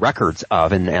documentary records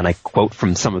of, and I quote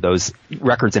from some of those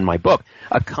records in my book,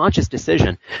 a conscious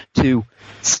decision to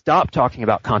stop talking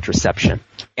about contraception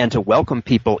and to welcome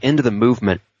people into the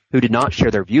movement who did not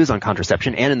share their views on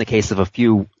contraception, and in the case of a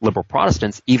few liberal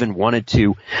Protestants, even wanted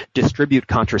to distribute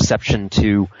contraception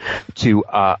to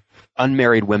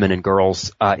unmarried women and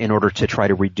girls in order to try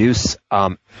to reduce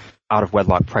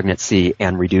out-of-wedlock pregnancy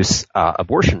and reduce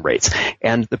abortion rates.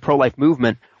 And the pro-life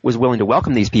movement was willing to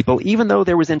welcome these people, even though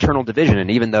there was internal division,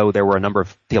 and even though there were a number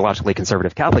of theologically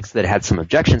conservative Catholics that had some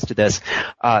objections to this.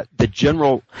 The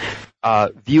general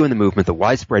view in the movement, the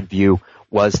widespread view,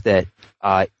 was that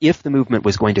if the movement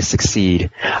was going to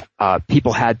succeed,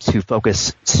 people had to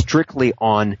focus strictly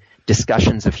on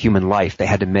discussions of human life. They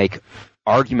had to make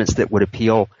arguments that would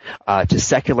appeal to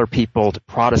secular people, to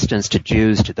Protestants, to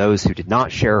Jews, to those who did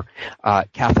not share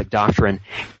Catholic doctrine,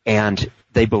 and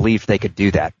they believed they could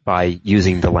do that by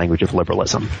using the language of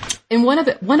liberalism. And one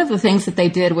of the things that they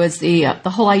did was the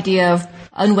whole idea of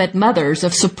unwed mothers,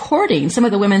 of supporting. Some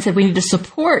of the women said we need to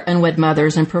support unwed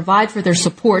mothers and provide for their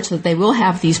support so that they will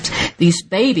have these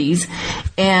babies,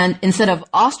 and instead of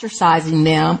ostracizing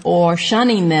them or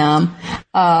shunning them.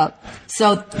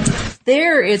 So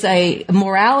there is a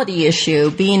morality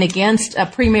issue being against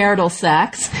premarital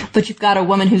sex, but you've got a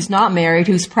woman who's not married,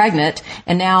 who's pregnant,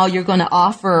 and now you're going to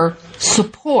offer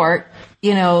support,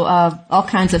 all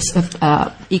kinds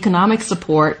of economic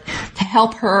support to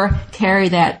help her carry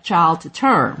that child to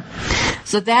term.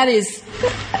 So that is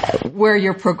where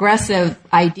your progressive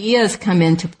ideas come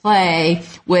into play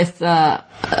with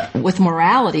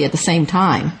morality at the same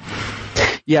time.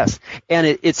 Yes, and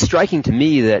it's striking to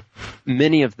me that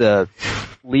many of the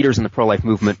leaders in the pro-life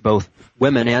movement, both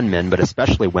women and men, but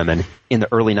especially women, in the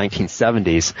early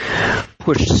 1970s,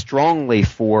 pushed strongly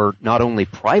for not only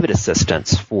private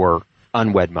assistance for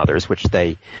unwed mothers, which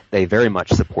they very much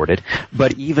supported,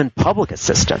 but even public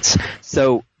assistance.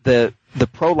 So the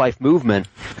pro-life movement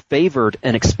favored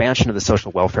an expansion of the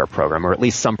social welfare program, or at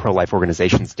least some pro-life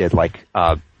organizations did, like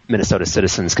Minnesota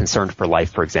Citizens Concerned for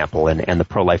Life, for example, and the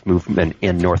pro-life movement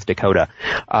in North Dakota,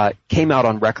 came out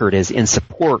on record as in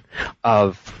support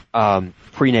of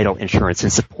prenatal insurance, in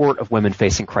support of women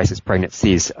facing crisis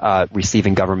pregnancies,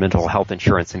 receiving governmental health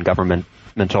insurance and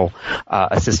governmental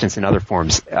assistance in other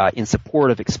forms, in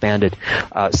support of expanded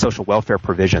social welfare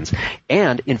provisions.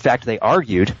 And, in fact, they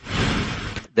argued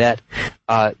that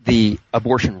the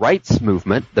abortion rights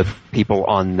movement, the people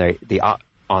on the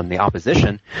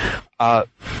opposition,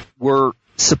 were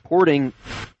supporting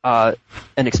an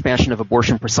expansion of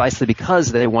abortion precisely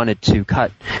because they wanted to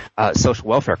cut social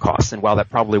welfare costs. And while that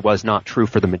probably was not true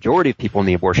for the majority of people in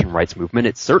the abortion rights movement,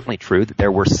 it's certainly true that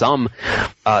there were some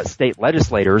state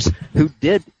legislators who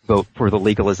did vote for the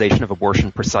legalization of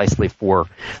abortion precisely for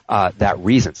that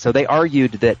reason. So they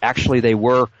argued that actually they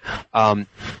were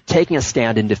taking a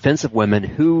stand in defense of women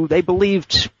who they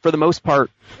believed, for the most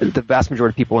part, the vast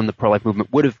majority of people in the pro-life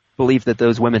movement would have believed that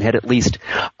those women had at least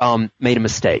made a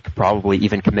mistake, probably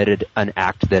even committed an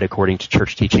act that, according to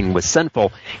church teaching, was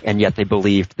sinful, and yet they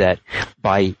believed that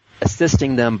by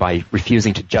assisting them, by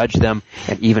refusing to judge them,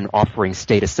 and even offering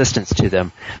state assistance to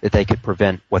them, that they could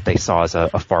prevent what they saw as a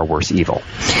far worse evil.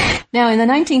 Now, in the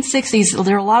 1960s,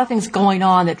 there were a lot of things going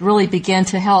on that really began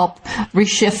to help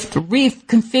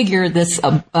reconfigure this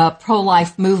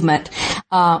pro-life movement.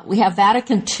 We have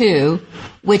Vatican II,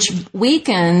 which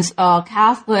weakens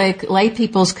Catholic lay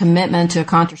people's commitment to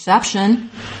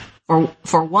contraception,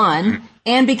 for one,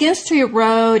 and begins to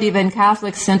erode even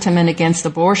Catholic sentiment against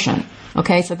abortion.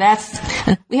 Okay, so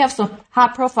we have some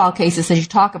high-profile cases that you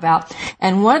talk about,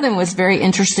 and one of them was very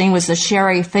interesting, was the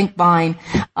Sherry Finkbein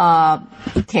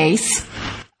case.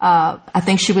 I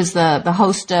think she was the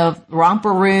host of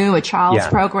Romperoo, a child's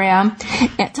program.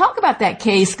 And talk about that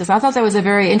case, because I thought that was a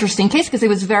very interesting case, because it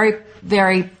was very,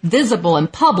 very visible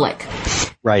and public.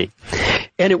 Right.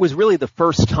 And it was really the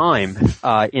first time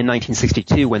in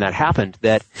 1962 when that happened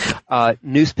that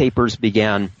newspapers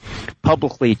began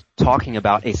publicly talking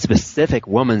about a specific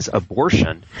woman's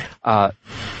abortion for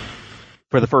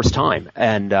the first time,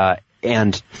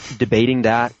 and debating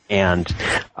that and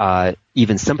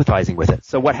even sympathizing with it.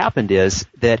 So what happened is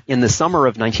that in the summer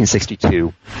of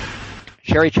 1962,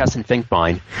 Sherry Chesson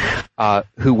Finkbein,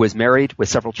 who was married with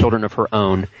several children of her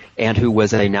own and who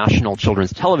was a national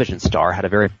children's television star, had a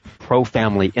very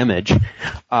pro-family image,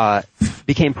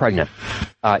 became pregnant.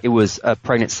 It was a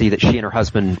pregnancy that she and her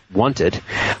husband wanted,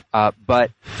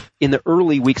 but in the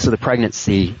early weeks of the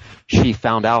pregnancy, she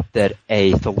found out that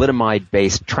a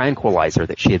thalidomide-based tranquilizer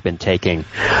that she had been taking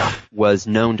was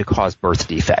known to cause birth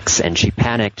defects, and she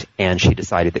panicked and she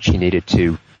decided that she needed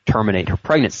to terminate her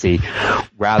pregnancy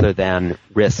rather than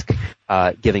risk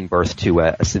giving birth to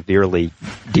a severely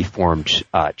deformed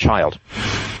child.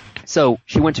 So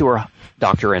she went to her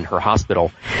doctor in her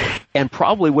hospital and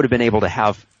probably would have been able to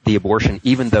have the abortion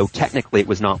even though technically it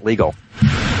was not legal.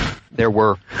 There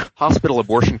were hospital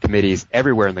abortion committees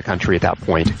everywhere in the country at that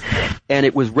point, and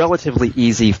it was relatively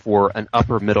easy for an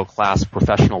upper middle class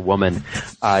professional woman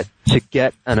to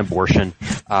get an abortion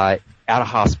at a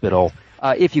hospital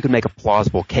if you could make a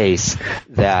plausible case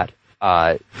that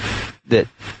that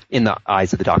in the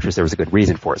eyes of the doctors there was a good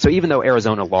reason for it. So even though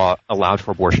Arizona law allowed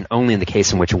for abortion only in the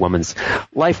case in which a woman's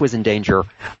life was in danger,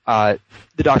 the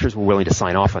doctors were willing to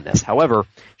sign off on this. However,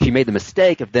 she made the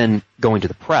mistake of then going to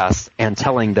the press and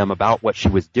telling them about what she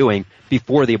was doing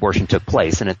before the abortion took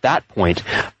place. And at that point,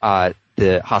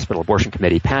 the hospital abortion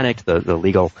committee panicked, the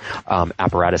legal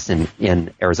apparatus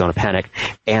in Arizona panicked,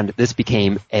 and this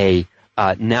became a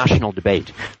national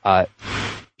debate.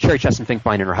 Sherry Cheston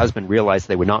Finkbein and her husband realized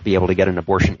they would not be able to get an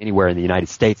abortion anywhere in the United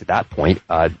States at that point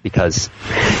because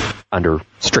under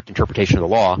strict interpretation of the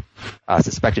law,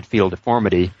 suspected fetal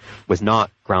deformity was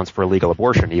not grounds for illegal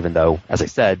abortion, even though, as I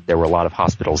said, there were a lot of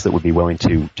hospitals that would be willing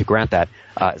to grant that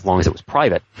as long as it was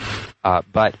private.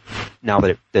 But now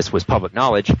that this was public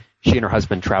knowledge, she and her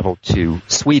husband traveled to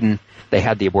Sweden. They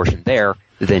had the abortion there,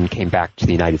 then came back to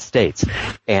the United States.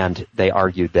 And they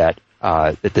argued that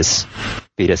this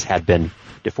fetus had been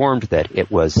deformed, that it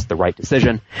was the right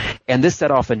decision, and this set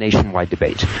off a nationwide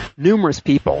debate. Numerous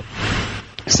people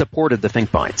supported the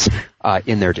Finkbeins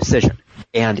in their decision,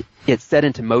 and it set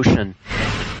into motion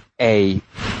a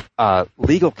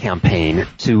legal campaign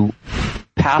to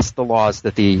pass the laws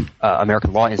that the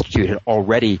American Law Institute had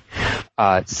already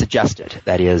suggested,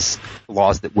 that is,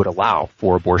 laws that would allow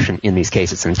for abortion in these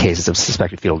cases, in cases of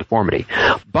suspected fetal deformity.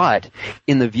 But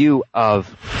in the view of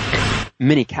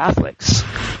many Catholics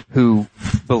who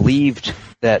believed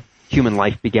that human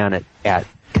life began at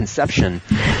conception,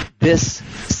 this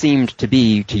seemed to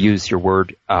be, to use your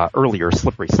word earlier,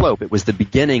 slippery slope. It was the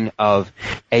beginning of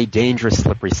a dangerous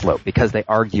slippery slope, because they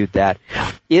argued that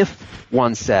if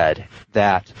one said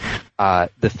that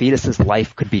the fetus's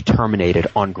life could be terminated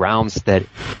on grounds that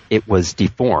it was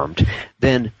deformed,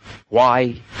 then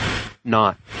why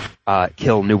not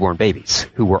kill newborn babies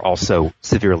who were also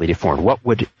severely deformed?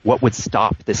 What would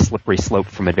stop this slippery slope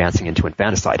from advancing into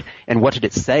infanticide? And what did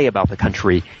it say about the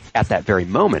country at that very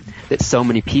moment that so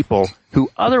many people who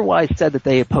otherwise said that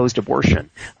they opposed abortion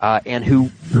and who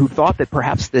thought that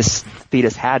perhaps this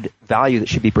fetus had value that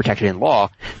should be protected in law,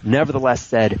 nevertheless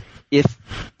said, if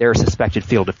there are suspected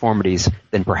fetal deformities,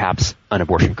 then perhaps an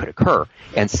abortion could occur.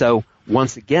 And so,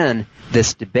 once again,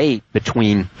 this debate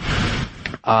between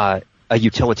a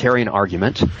utilitarian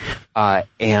argument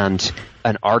and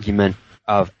an argument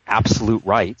of absolute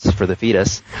rights for the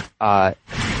fetus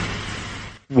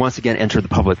once again entered the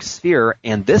public sphere,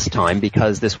 and this time,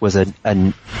 because this was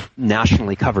a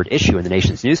nationally covered issue in the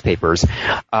nation's newspapers,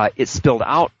 it spilled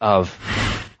out of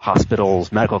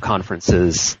hospitals, medical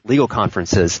conferences, legal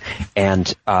conferences,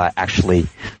 and actually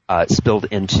spilled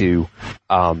into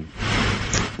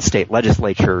state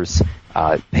legislatures,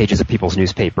 pages of people's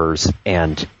newspapers,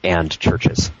 and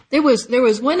churches. There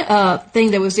was one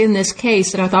thing that was in this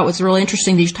case that I thought was really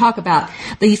interesting. You talk about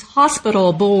these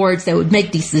hospital boards that would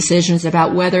make these decisions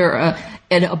about whether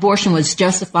an abortion was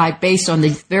justified based on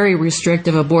these very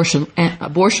restrictive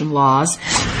abortion laws.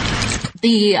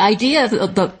 The idea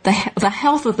of the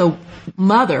health of the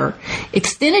mother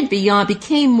extended beyond,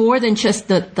 became more than just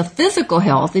the physical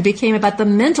health. It became about the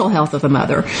mental health of the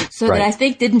mother. So right. That I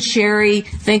think, didn't Sherry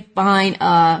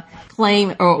Finkbein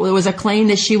claim, or there was a claim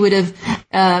that she would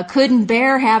have couldn't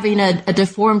bear having a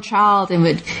deformed child,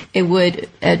 and it would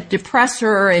depress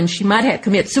her, and she might have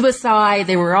commit suicide.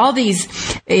 There were all these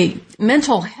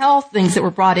mental health things that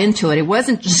were brought into it. It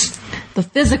wasn't just the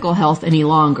physical health any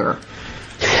longer.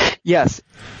 Yes.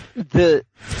 The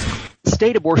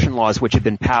state abortion laws, which had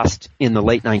been passed in the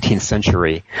late 19th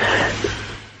century,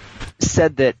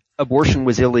 said that abortion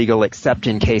was illegal except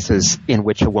in cases in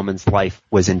which a woman's life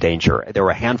was in danger. There were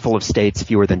a handful of states,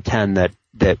 fewer than 10,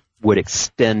 that would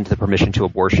extend the permission to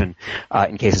abortion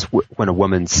in cases when a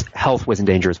woman's health was in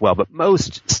danger as well. But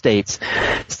most states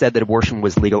said that abortion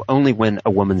was legal only when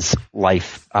a woman's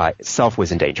life itself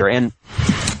was in danger. And,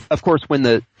 of course, when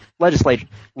the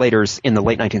legislators in the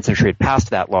late 19th century had passed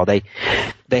that law, they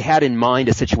had in mind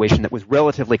a situation that was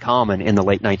relatively common in the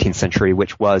late 19th century,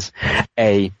 which was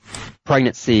a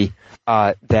pregnancy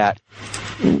that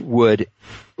would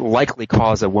likely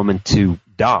cause a woman to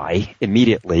die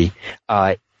immediately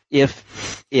if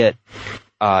a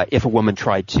woman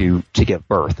tried to give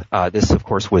birth. This, of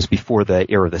course, was before the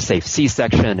era of the safe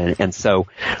C-section, and so,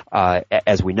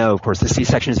 as we know, of course, the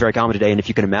C-section is very common today, and if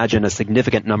you can imagine a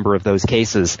significant number of those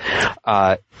cases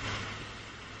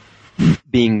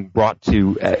being brought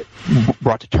to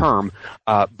term,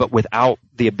 but without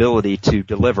the ability to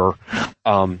deliver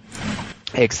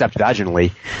except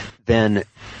vaginally, then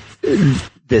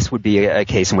this would be a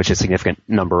case in which a significant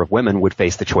number of women would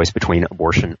face the choice between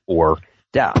abortion or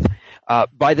death.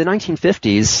 By the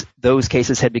 1950s, those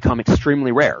cases had become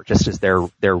extremely rare, just as they're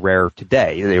rare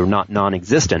today. They were not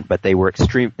non-existent, but they were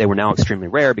now extremely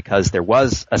rare because there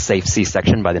was a safe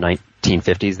C-section by the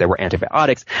 1950s. There were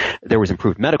antibiotics. There was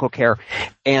improved medical care.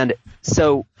 And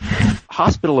so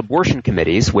hospital abortion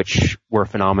committees, which were a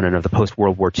phenomenon of the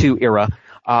post-World War II era,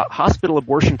 hospital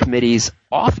abortion committees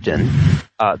often,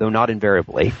 though not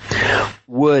invariably,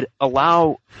 would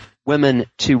allow women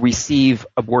to receive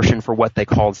abortion for what they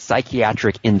called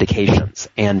psychiatric indications.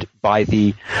 And by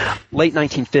the late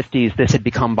 1950s, this had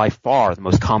become by far the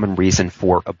most common reason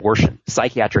for abortion.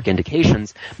 Psychiatric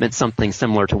indications meant something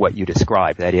similar to what you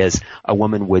described. That is, a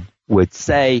woman would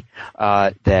say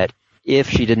that if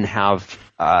she didn't have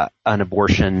an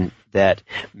abortion, that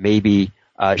maybe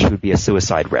she would be a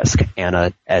suicide risk,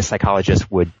 and a psychologist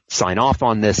would sign off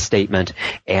on this statement,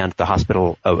 and the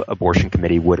hospital abortion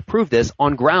committee would approve this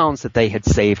on grounds that they had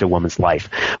saved a woman's life.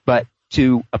 But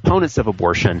to opponents of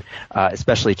abortion,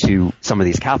 especially to some of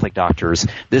these Catholic doctors,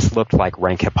 this looked like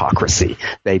rank hypocrisy.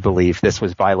 They believed this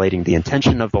was violating the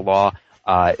intention of the law,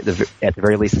 at the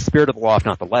very least the spirit of the law, if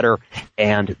not the letter,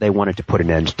 and they wanted to put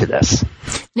an end to this.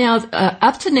 Now,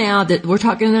 up to now, that we're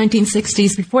talking the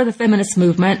 1960s, before the feminist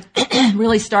movement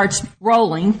really starts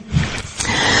rolling,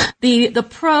 the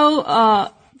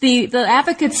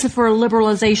advocates for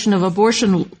liberalization of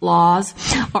abortion laws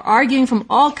are arguing from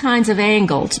all kinds of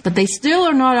angles, but they still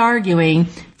are not arguing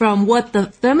from what the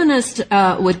feminists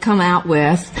would come out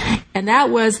with, and that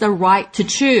was the right to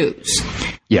choose.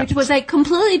 Yeah. Which was a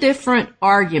completely different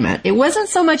argument. It wasn't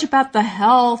so much about the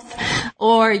health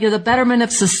or the betterment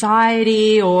of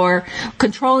society or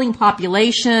controlling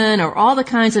population or all the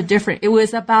kinds of different. It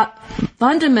was about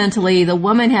fundamentally the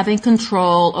woman having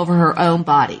control over her own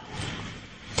body.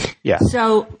 Yeah.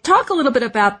 So talk a little bit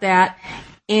about that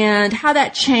and how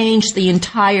that changed the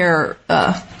entire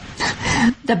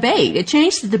debate. It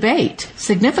changed the debate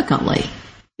significantly.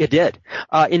 It did.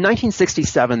 In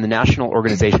 1967, the National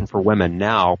Organization for Women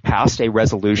now passed a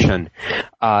resolution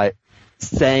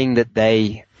saying that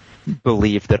they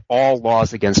believed that all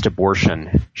laws against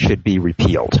abortion should be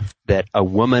repealed, that a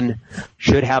woman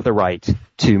should have the right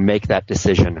to make that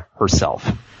decision herself.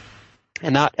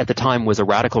 And that, at the time, was a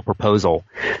radical proposal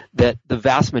that the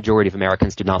vast majority of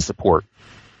Americans did not support.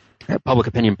 Public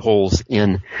opinion polls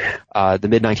in the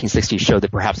mid-1960s showed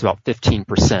that perhaps about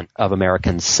 15% of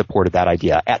Americans supported that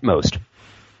idea, at most.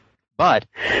 But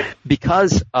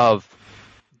because of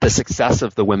the success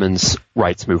of the women's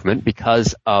rights movement,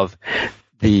 because of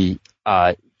the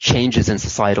changes in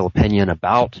societal opinion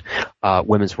about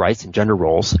women's rights and gender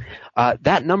roles,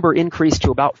 that number increased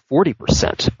to about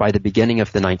 40% by the beginning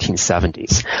of the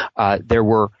 1970s. There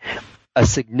were a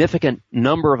significant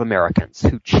number of Americans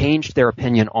who changed their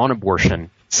opinion on abortion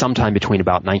sometime between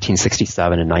about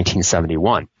 1967 and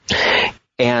 1971.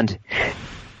 And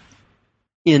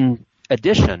in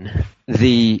addition,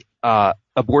 the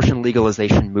abortion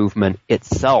legalization movement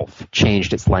itself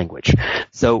changed its language.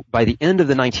 So by the end of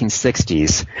the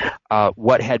 1960s,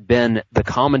 what had been the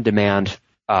common demand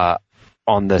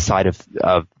on the side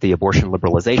of the abortion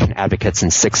liberalization advocates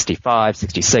in 65,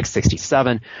 66,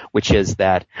 67, which is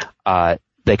that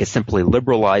they could simply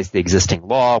liberalize the existing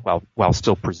law while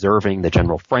still preserving the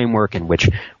general framework in which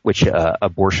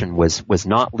abortion was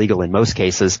not legal in most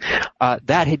cases.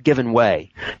 That had given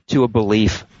way to a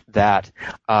belief that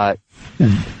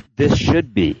this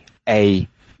should be a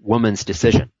woman's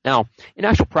decision. Now, in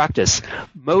actual practice,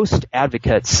 most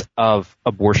advocates of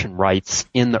abortion rights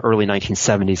in the early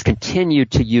 1970s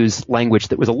continued to use language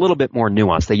that was a little bit more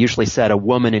nuanced. They usually said a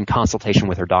woman in consultation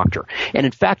with her doctor. And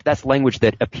in fact, that's language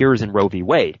that appears in Roe v.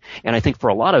 Wade. And I think for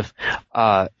a lot of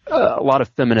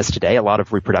feminists today, a lot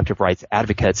of reproductive rights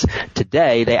advocates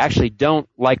today, they actually don't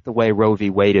like the way Roe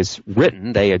v. Wade is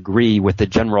written. They agree with the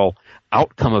general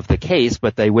outcome of the case,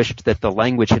 but they wished that the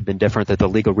language had been different, that the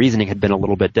legal reasoning had been a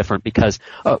little bit different, because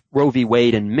Roe v.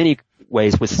 Wade in many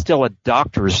ways was still a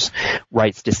doctor's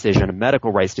rights decision, a medical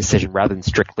rights decision, rather than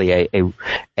strictly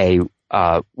a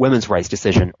women's rights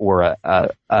decision or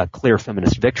a clear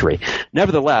feminist victory.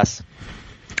 Nevertheless,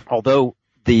 although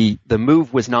the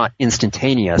move was not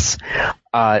instantaneous.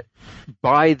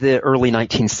 By the early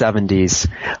 1970s,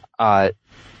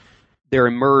 there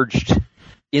emerged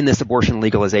in this abortion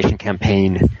legalization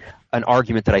campaign an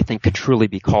argument that I think could truly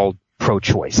be called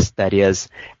pro-choice. That is,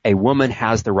 a woman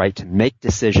has the right to make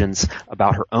decisions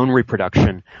about her own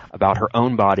reproduction, about her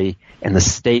own body, and the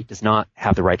state does not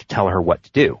have the right to tell her what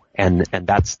to do. And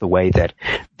that's the way that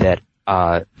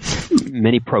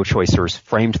many pro-choicers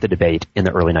framed the debate in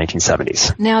the early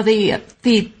 1970s. Now,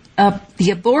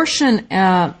 the abortion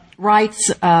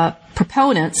rights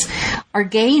proponents are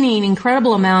gaining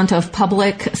incredible amount of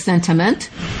public sentiment.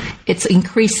 It's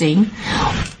increasing,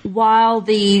 while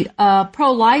the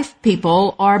pro-life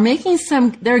people are having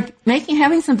some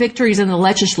victories in the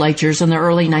legislatures in the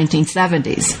early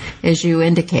 1970s, as you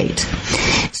indicate.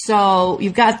 So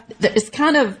you've got,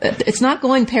 it's not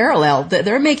going parallel.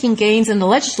 They're making gains in the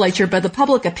legislature, but the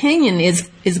public opinion is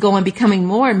becoming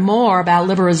more and more about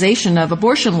liberalization of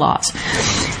abortion laws.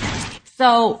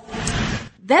 So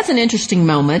that's an interesting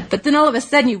moment. But then all of a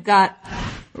sudden you've got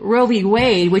Roe v.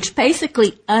 Wade, which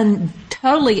basically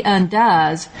totally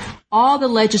undoes all the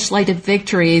legislative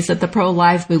victories that the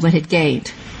pro-life movement had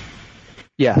gained.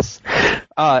 Yes.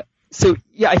 I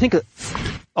think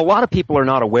a lot of people are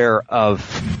not aware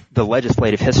of the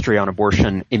legislative history on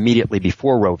abortion immediately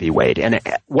before Roe v. Wade. And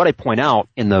what I point out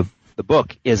in the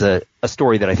book is a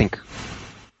story that I think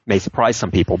may surprise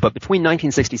some people. But between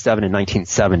 1967 and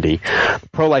 1970, the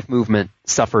pro-life movement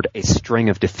suffered a string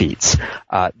of defeats.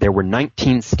 There were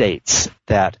 19 states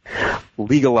that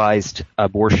legalized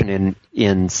abortion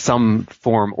in some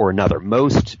form or another.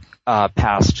 Most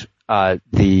passed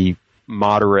the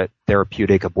moderate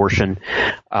therapeutic abortion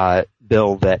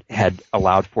bill that had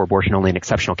allowed for abortion only in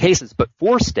exceptional cases. But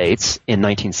 4 states in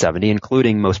 1970,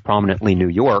 including most prominently New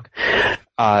York,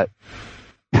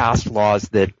 passed laws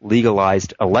that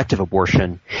legalized elective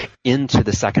abortion into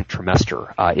the second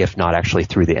trimester, if not actually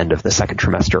through the end of the second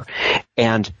trimester.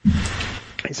 And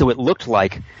so it looked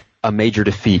like a major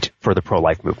defeat for the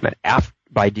pro-life movement.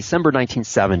 By December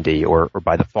 1970, or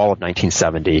by the fall of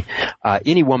 1970,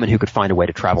 any woman who could find a way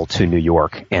to travel to New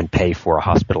York and pay for a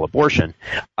hospital abortion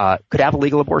could have a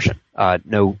legal abortion,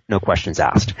 no questions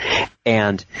asked.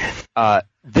 And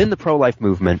then the pro-life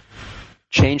movement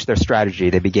changed their strategy.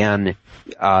 They began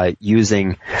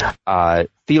using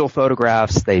fetal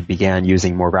photographs. They began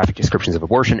using more graphic descriptions of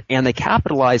abortion, and they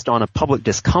capitalized on a public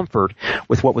discomfort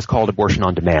with what was called abortion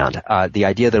on demand. The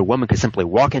idea that a woman could simply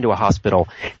walk into a hospital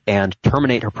and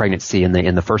terminate her pregnancy in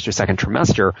the first or second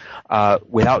trimester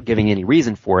without giving any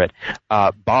reason for it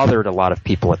bothered a lot of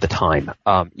people at the time,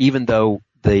 even though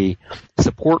the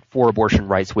support for abortion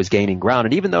rights was gaining ground.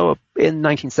 And even though in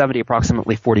 1970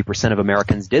 approximately 40% of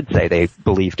Americans did say they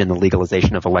believed in the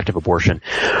legalization of elective abortion,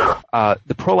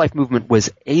 the pro-life movement was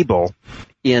able,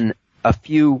 in a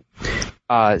few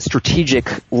strategic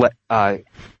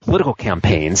political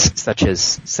campaigns, such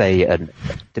as, say, a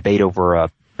debate over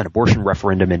an abortion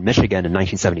referendum in Michigan in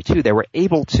 1972, they were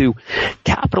able to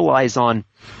capitalize on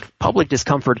public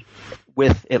discomfort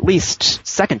with at least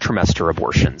second trimester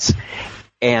abortions,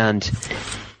 and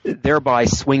thereby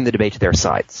swing the debate to their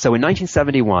side. So in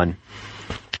 1971,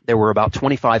 there were about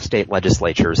 25 state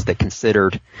legislatures that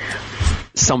considered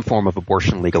some form of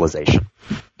abortion legalization.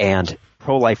 And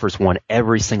pro-lifers won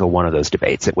every single one of those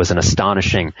debates. It was an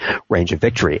astonishing range of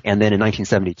victory. And then in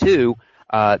 1972,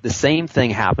 the same thing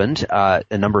happened. A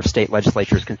number of state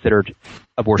legislatures considered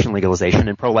abortion legalization,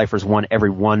 and pro-lifers won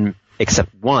every one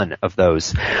except one of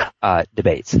those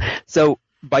debates. So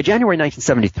by January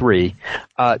 1973,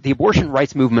 the abortion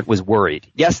rights movement was worried.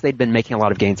 Yes, they'd been making a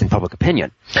lot of gains in public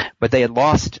opinion, but they had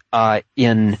lost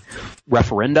in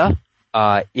referenda,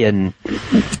 in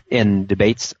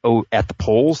debates at the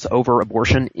polls over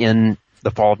abortion in the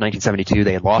fall of 1972.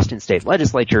 They had lost in state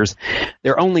legislatures.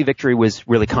 Their only victory was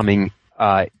really coming.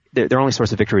 Their only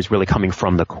source of victory was really coming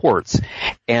from the courts.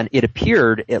 And it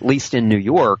appeared, at least in New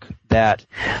York, that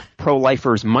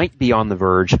pro-lifers might be on the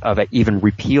verge of even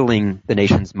repealing the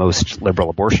nation's most liberal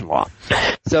abortion law.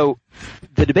 So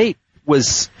the debate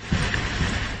was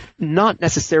not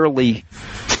necessarily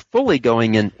fully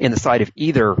going in the side of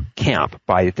either camp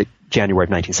by the January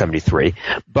of 1973,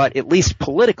 but at least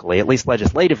politically, at least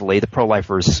legislatively, the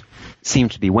pro-lifers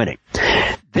seemed to be winning.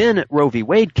 Then Roe v.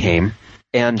 Wade came,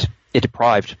 and it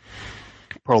deprived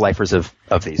pro-lifers of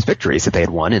these victories that they had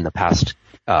won in the past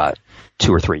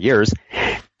 2 or 3 years.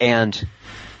 And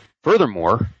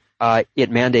furthermore,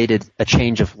 it mandated a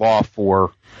change of law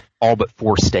for all but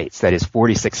 4 states. That is,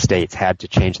 46 states had to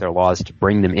change their laws to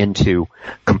bring them into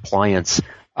compliance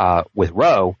with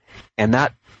Roe, and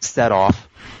that set off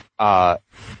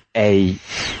a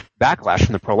backlash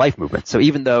from the pro-life movement. So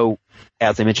even though,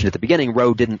 as I mentioned at the beginning,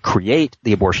 Roe didn't create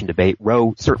the abortion debate,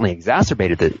 Roe certainly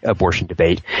exacerbated the abortion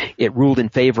debate. It ruled in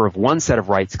favor of one set of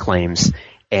rights claims,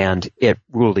 and it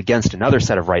ruled against another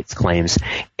set of rights claims,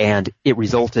 and it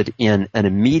resulted in an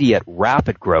immediate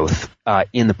rapid growth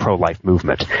in the pro-life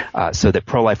movement, so that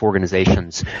pro-life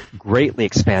organizations greatly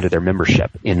expanded their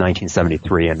membership in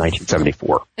 1973 and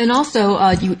 1974. And also,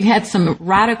 you had some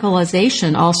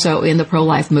radicalization also in the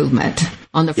pro-life movement.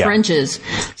 On the fringes,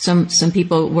 some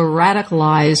people were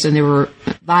radicalized, and there were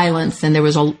violence, and there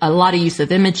was a lot of use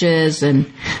of images and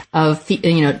of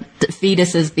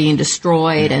fetuses being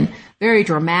destroyed, and very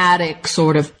dramatic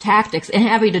sort of tactics, and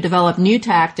having to develop new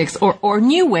tactics or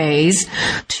new ways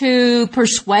to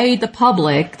persuade the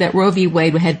public that Roe v.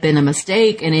 Wade had been a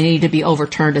mistake and it needed to be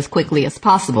overturned as quickly as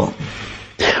possible.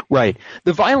 Right.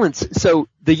 The violence, so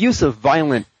the use of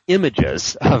violent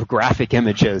images, of graphic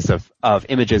images, of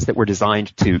images that were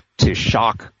designed to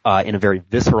shock in a very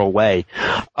visceral way,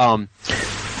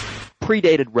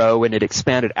 predated Roe, and it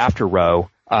expanded after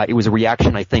Roe. It was a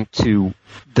reaction, I think, to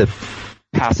the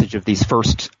passage of these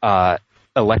first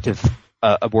elective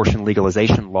abortion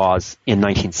legalization laws in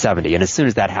 1970. And as soon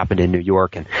as that happened in New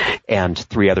York and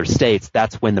 3 other states,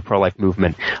 that's when the pro-life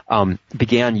movement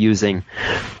began using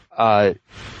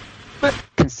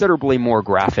considerably more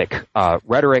graphic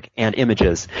rhetoric and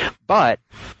images. But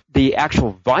the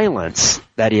actual violence,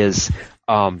 that is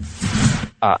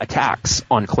attacks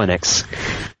on clinics,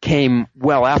 came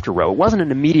well after Roe. It wasn't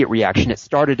an immediate reaction. It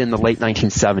started in the late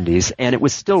 1970s, and it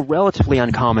was still relatively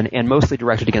uncommon and mostly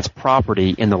directed against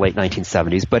property in the late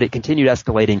 1970s, but it continued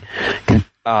escalating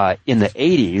in the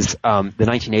 80s. The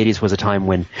 1980s was a time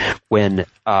when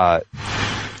the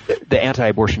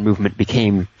anti-abortion movement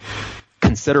became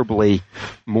considerably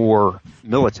more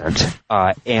militant,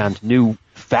 and new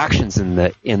factions in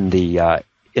the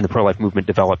pro-life movement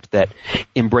developed that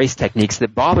embraced techniques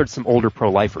that bothered some older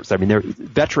pro-lifers. I mean, they're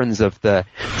veterans of the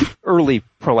early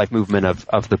pro-life movement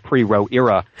of the pre-Roe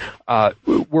era,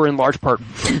 were in large part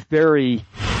very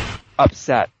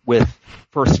upset with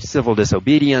first civil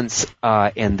disobedience,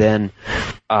 and then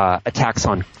attacks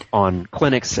on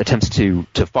clinics, attempts to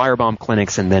firebomb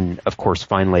clinics, and then, of course,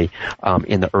 finally,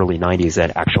 in the early 90s,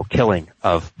 an actual killing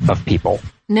of people.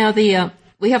 Now,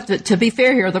 we have to be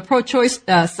fair here. The pro-choice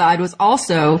side was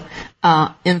also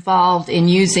involved in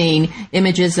using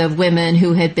images of women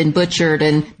who had been butchered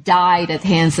and died at the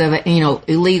hands of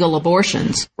illegal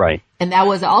abortions. Right. And that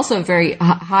was also a very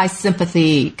high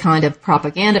sympathy kind of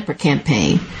propaganda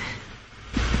campaign,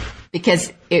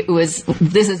 because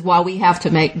this is why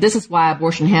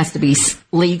abortion has to be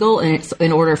legal, and it's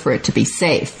in order for it to be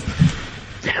safe.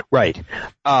 Right.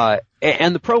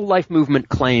 And the pro-life movement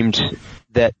claimed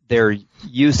that their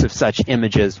use of such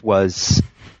images was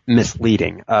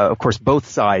misleading. Of course, both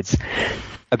sides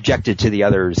objected to the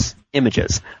other's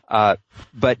images.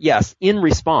 But yes, in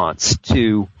response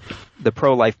to the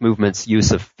pro-life movement's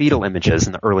use of fetal images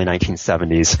in the early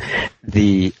 1970s,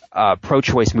 the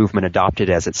pro-choice movement adopted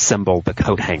as its symbol the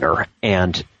coat hanger,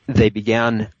 and they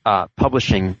began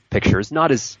publishing pictures,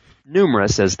 not as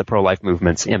numerous as the pro-life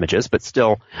movement's images, but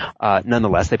still,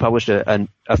 nonetheless, they published a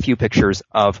few pictures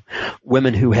of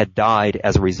women who had died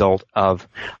as a result of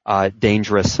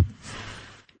dangerous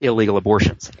illegal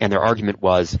abortions. And their argument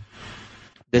was,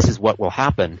 this is what will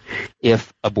happen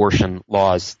if abortion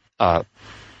laws,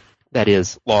 that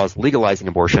is, laws legalizing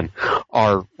abortion,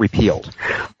 are repealed.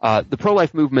 The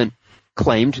pro-life movement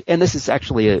claimed, and this is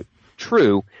actually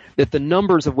true, that the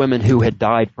numbers of women who had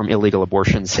died from illegal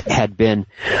abortions had been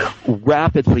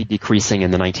rapidly decreasing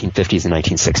in the 1950s and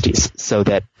 1960s, so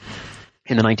that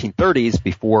in the 1930s,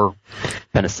 before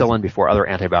penicillin, before other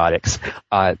antibiotics,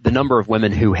 the number of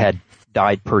women who had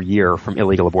died per year from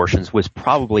illegal abortions was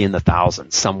probably in the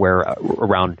thousands, somewhere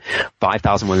around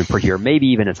 5,000 women per year, maybe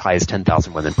even as high as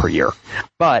 10,000 women per year.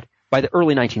 But by the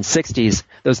early 1960s,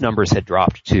 those numbers had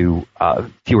dropped to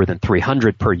fewer than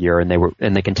 300 per year, and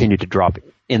they continued to drop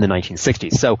in the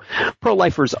 1960s. So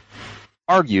pro-lifers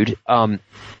argued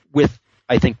with,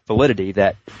 I think, validity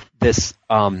that this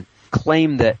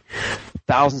claim that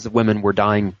thousands of women were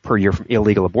dying per year from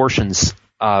illegal abortions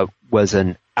was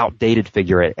an outdated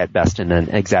figure at best and an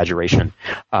exaggeration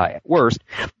at worst.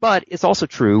 But it's also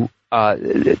true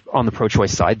on the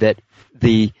pro-choice side that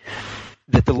the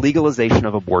legalization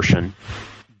of abortion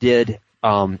did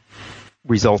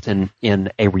result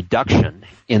in a reduction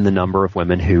in the number of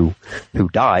women who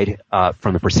died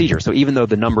from the procedure. So even though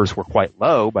the numbers were quite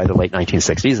low by the late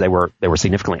 1960s, they were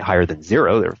significantly higher than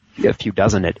zero. There were a few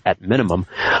dozen at minimum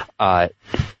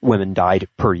women died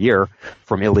per year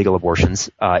from illegal abortions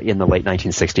in the late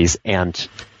 1960s, and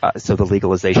so the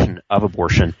legalization of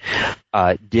abortion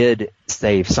did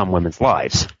save some women's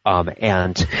lives.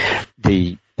 And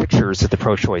the pictures that the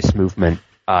pro-choice movement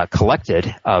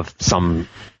collected of some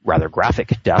rather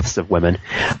graphic deaths of women,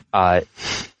 I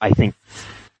think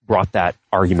brought that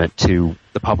argument to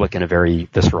the public in a very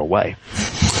visceral way.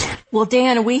 Well,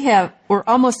 Dan, we're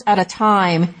almost out of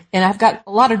time, and I've got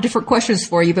a lot of different questions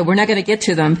for you, but we're not going to get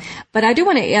to them. But I do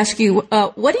want to ask you,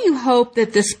 what do you hope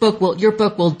that your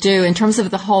book will do in terms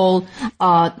of the whole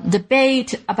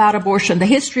debate about abortion, the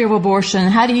history of abortion?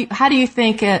 How do you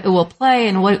think it will play,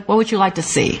 and what would you like to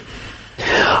see?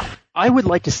 I would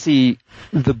like to see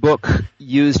the book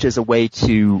used as a way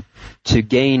to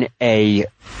gain a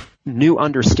new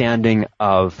understanding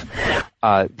of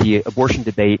the abortion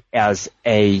debate as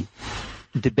a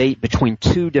debate between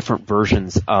two different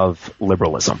versions of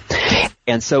liberalism.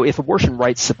 And so if abortion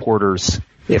rights supporters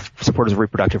of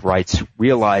reproductive rights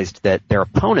realized that their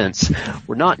opponents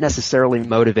were not necessarily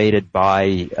motivated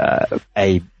by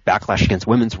a backlash against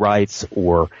women's rights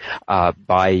or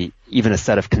by even a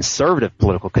set of conservative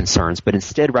political concerns, but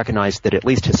instead recognized that at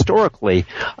least historically,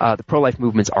 the pro-life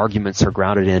movement's arguments are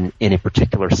grounded in a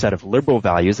particular set of liberal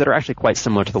values that are actually quite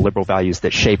similar to the liberal values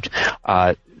that shaped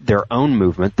their own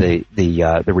movement,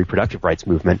 the reproductive rights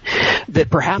movement, that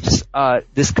perhaps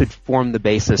this could form the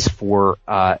basis for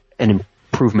an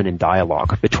improvement in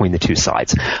dialogue between the two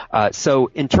sides.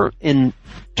 So in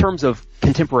terms of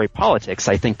contemporary politics,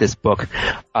 I think this book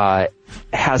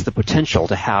has the potential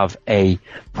to have a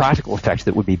practical effect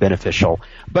that would be beneficial.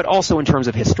 But also in terms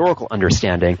of historical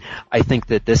understanding, I think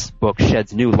that this book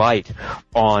sheds new light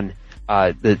on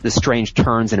the strange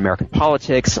turns in American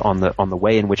politics, on the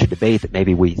way in which a debate that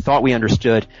maybe we thought we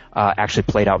understood actually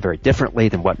played out very differently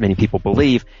than what many people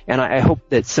believe. And I hope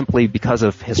that simply because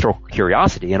of historical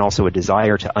curiosity and also a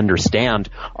desire to understand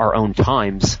our own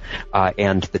times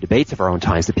and the debates of our own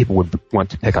times, that people would want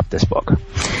to pick up this book.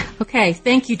 Okay,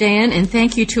 thank you, Dan, and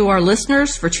thank you to our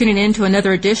listeners for tuning in to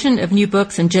another edition of New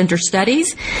Books in Gender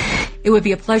Studies. It would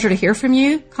be a pleasure to hear from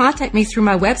you. Contact me through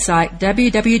my website,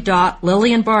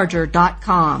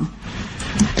 www.lillianbarger.com.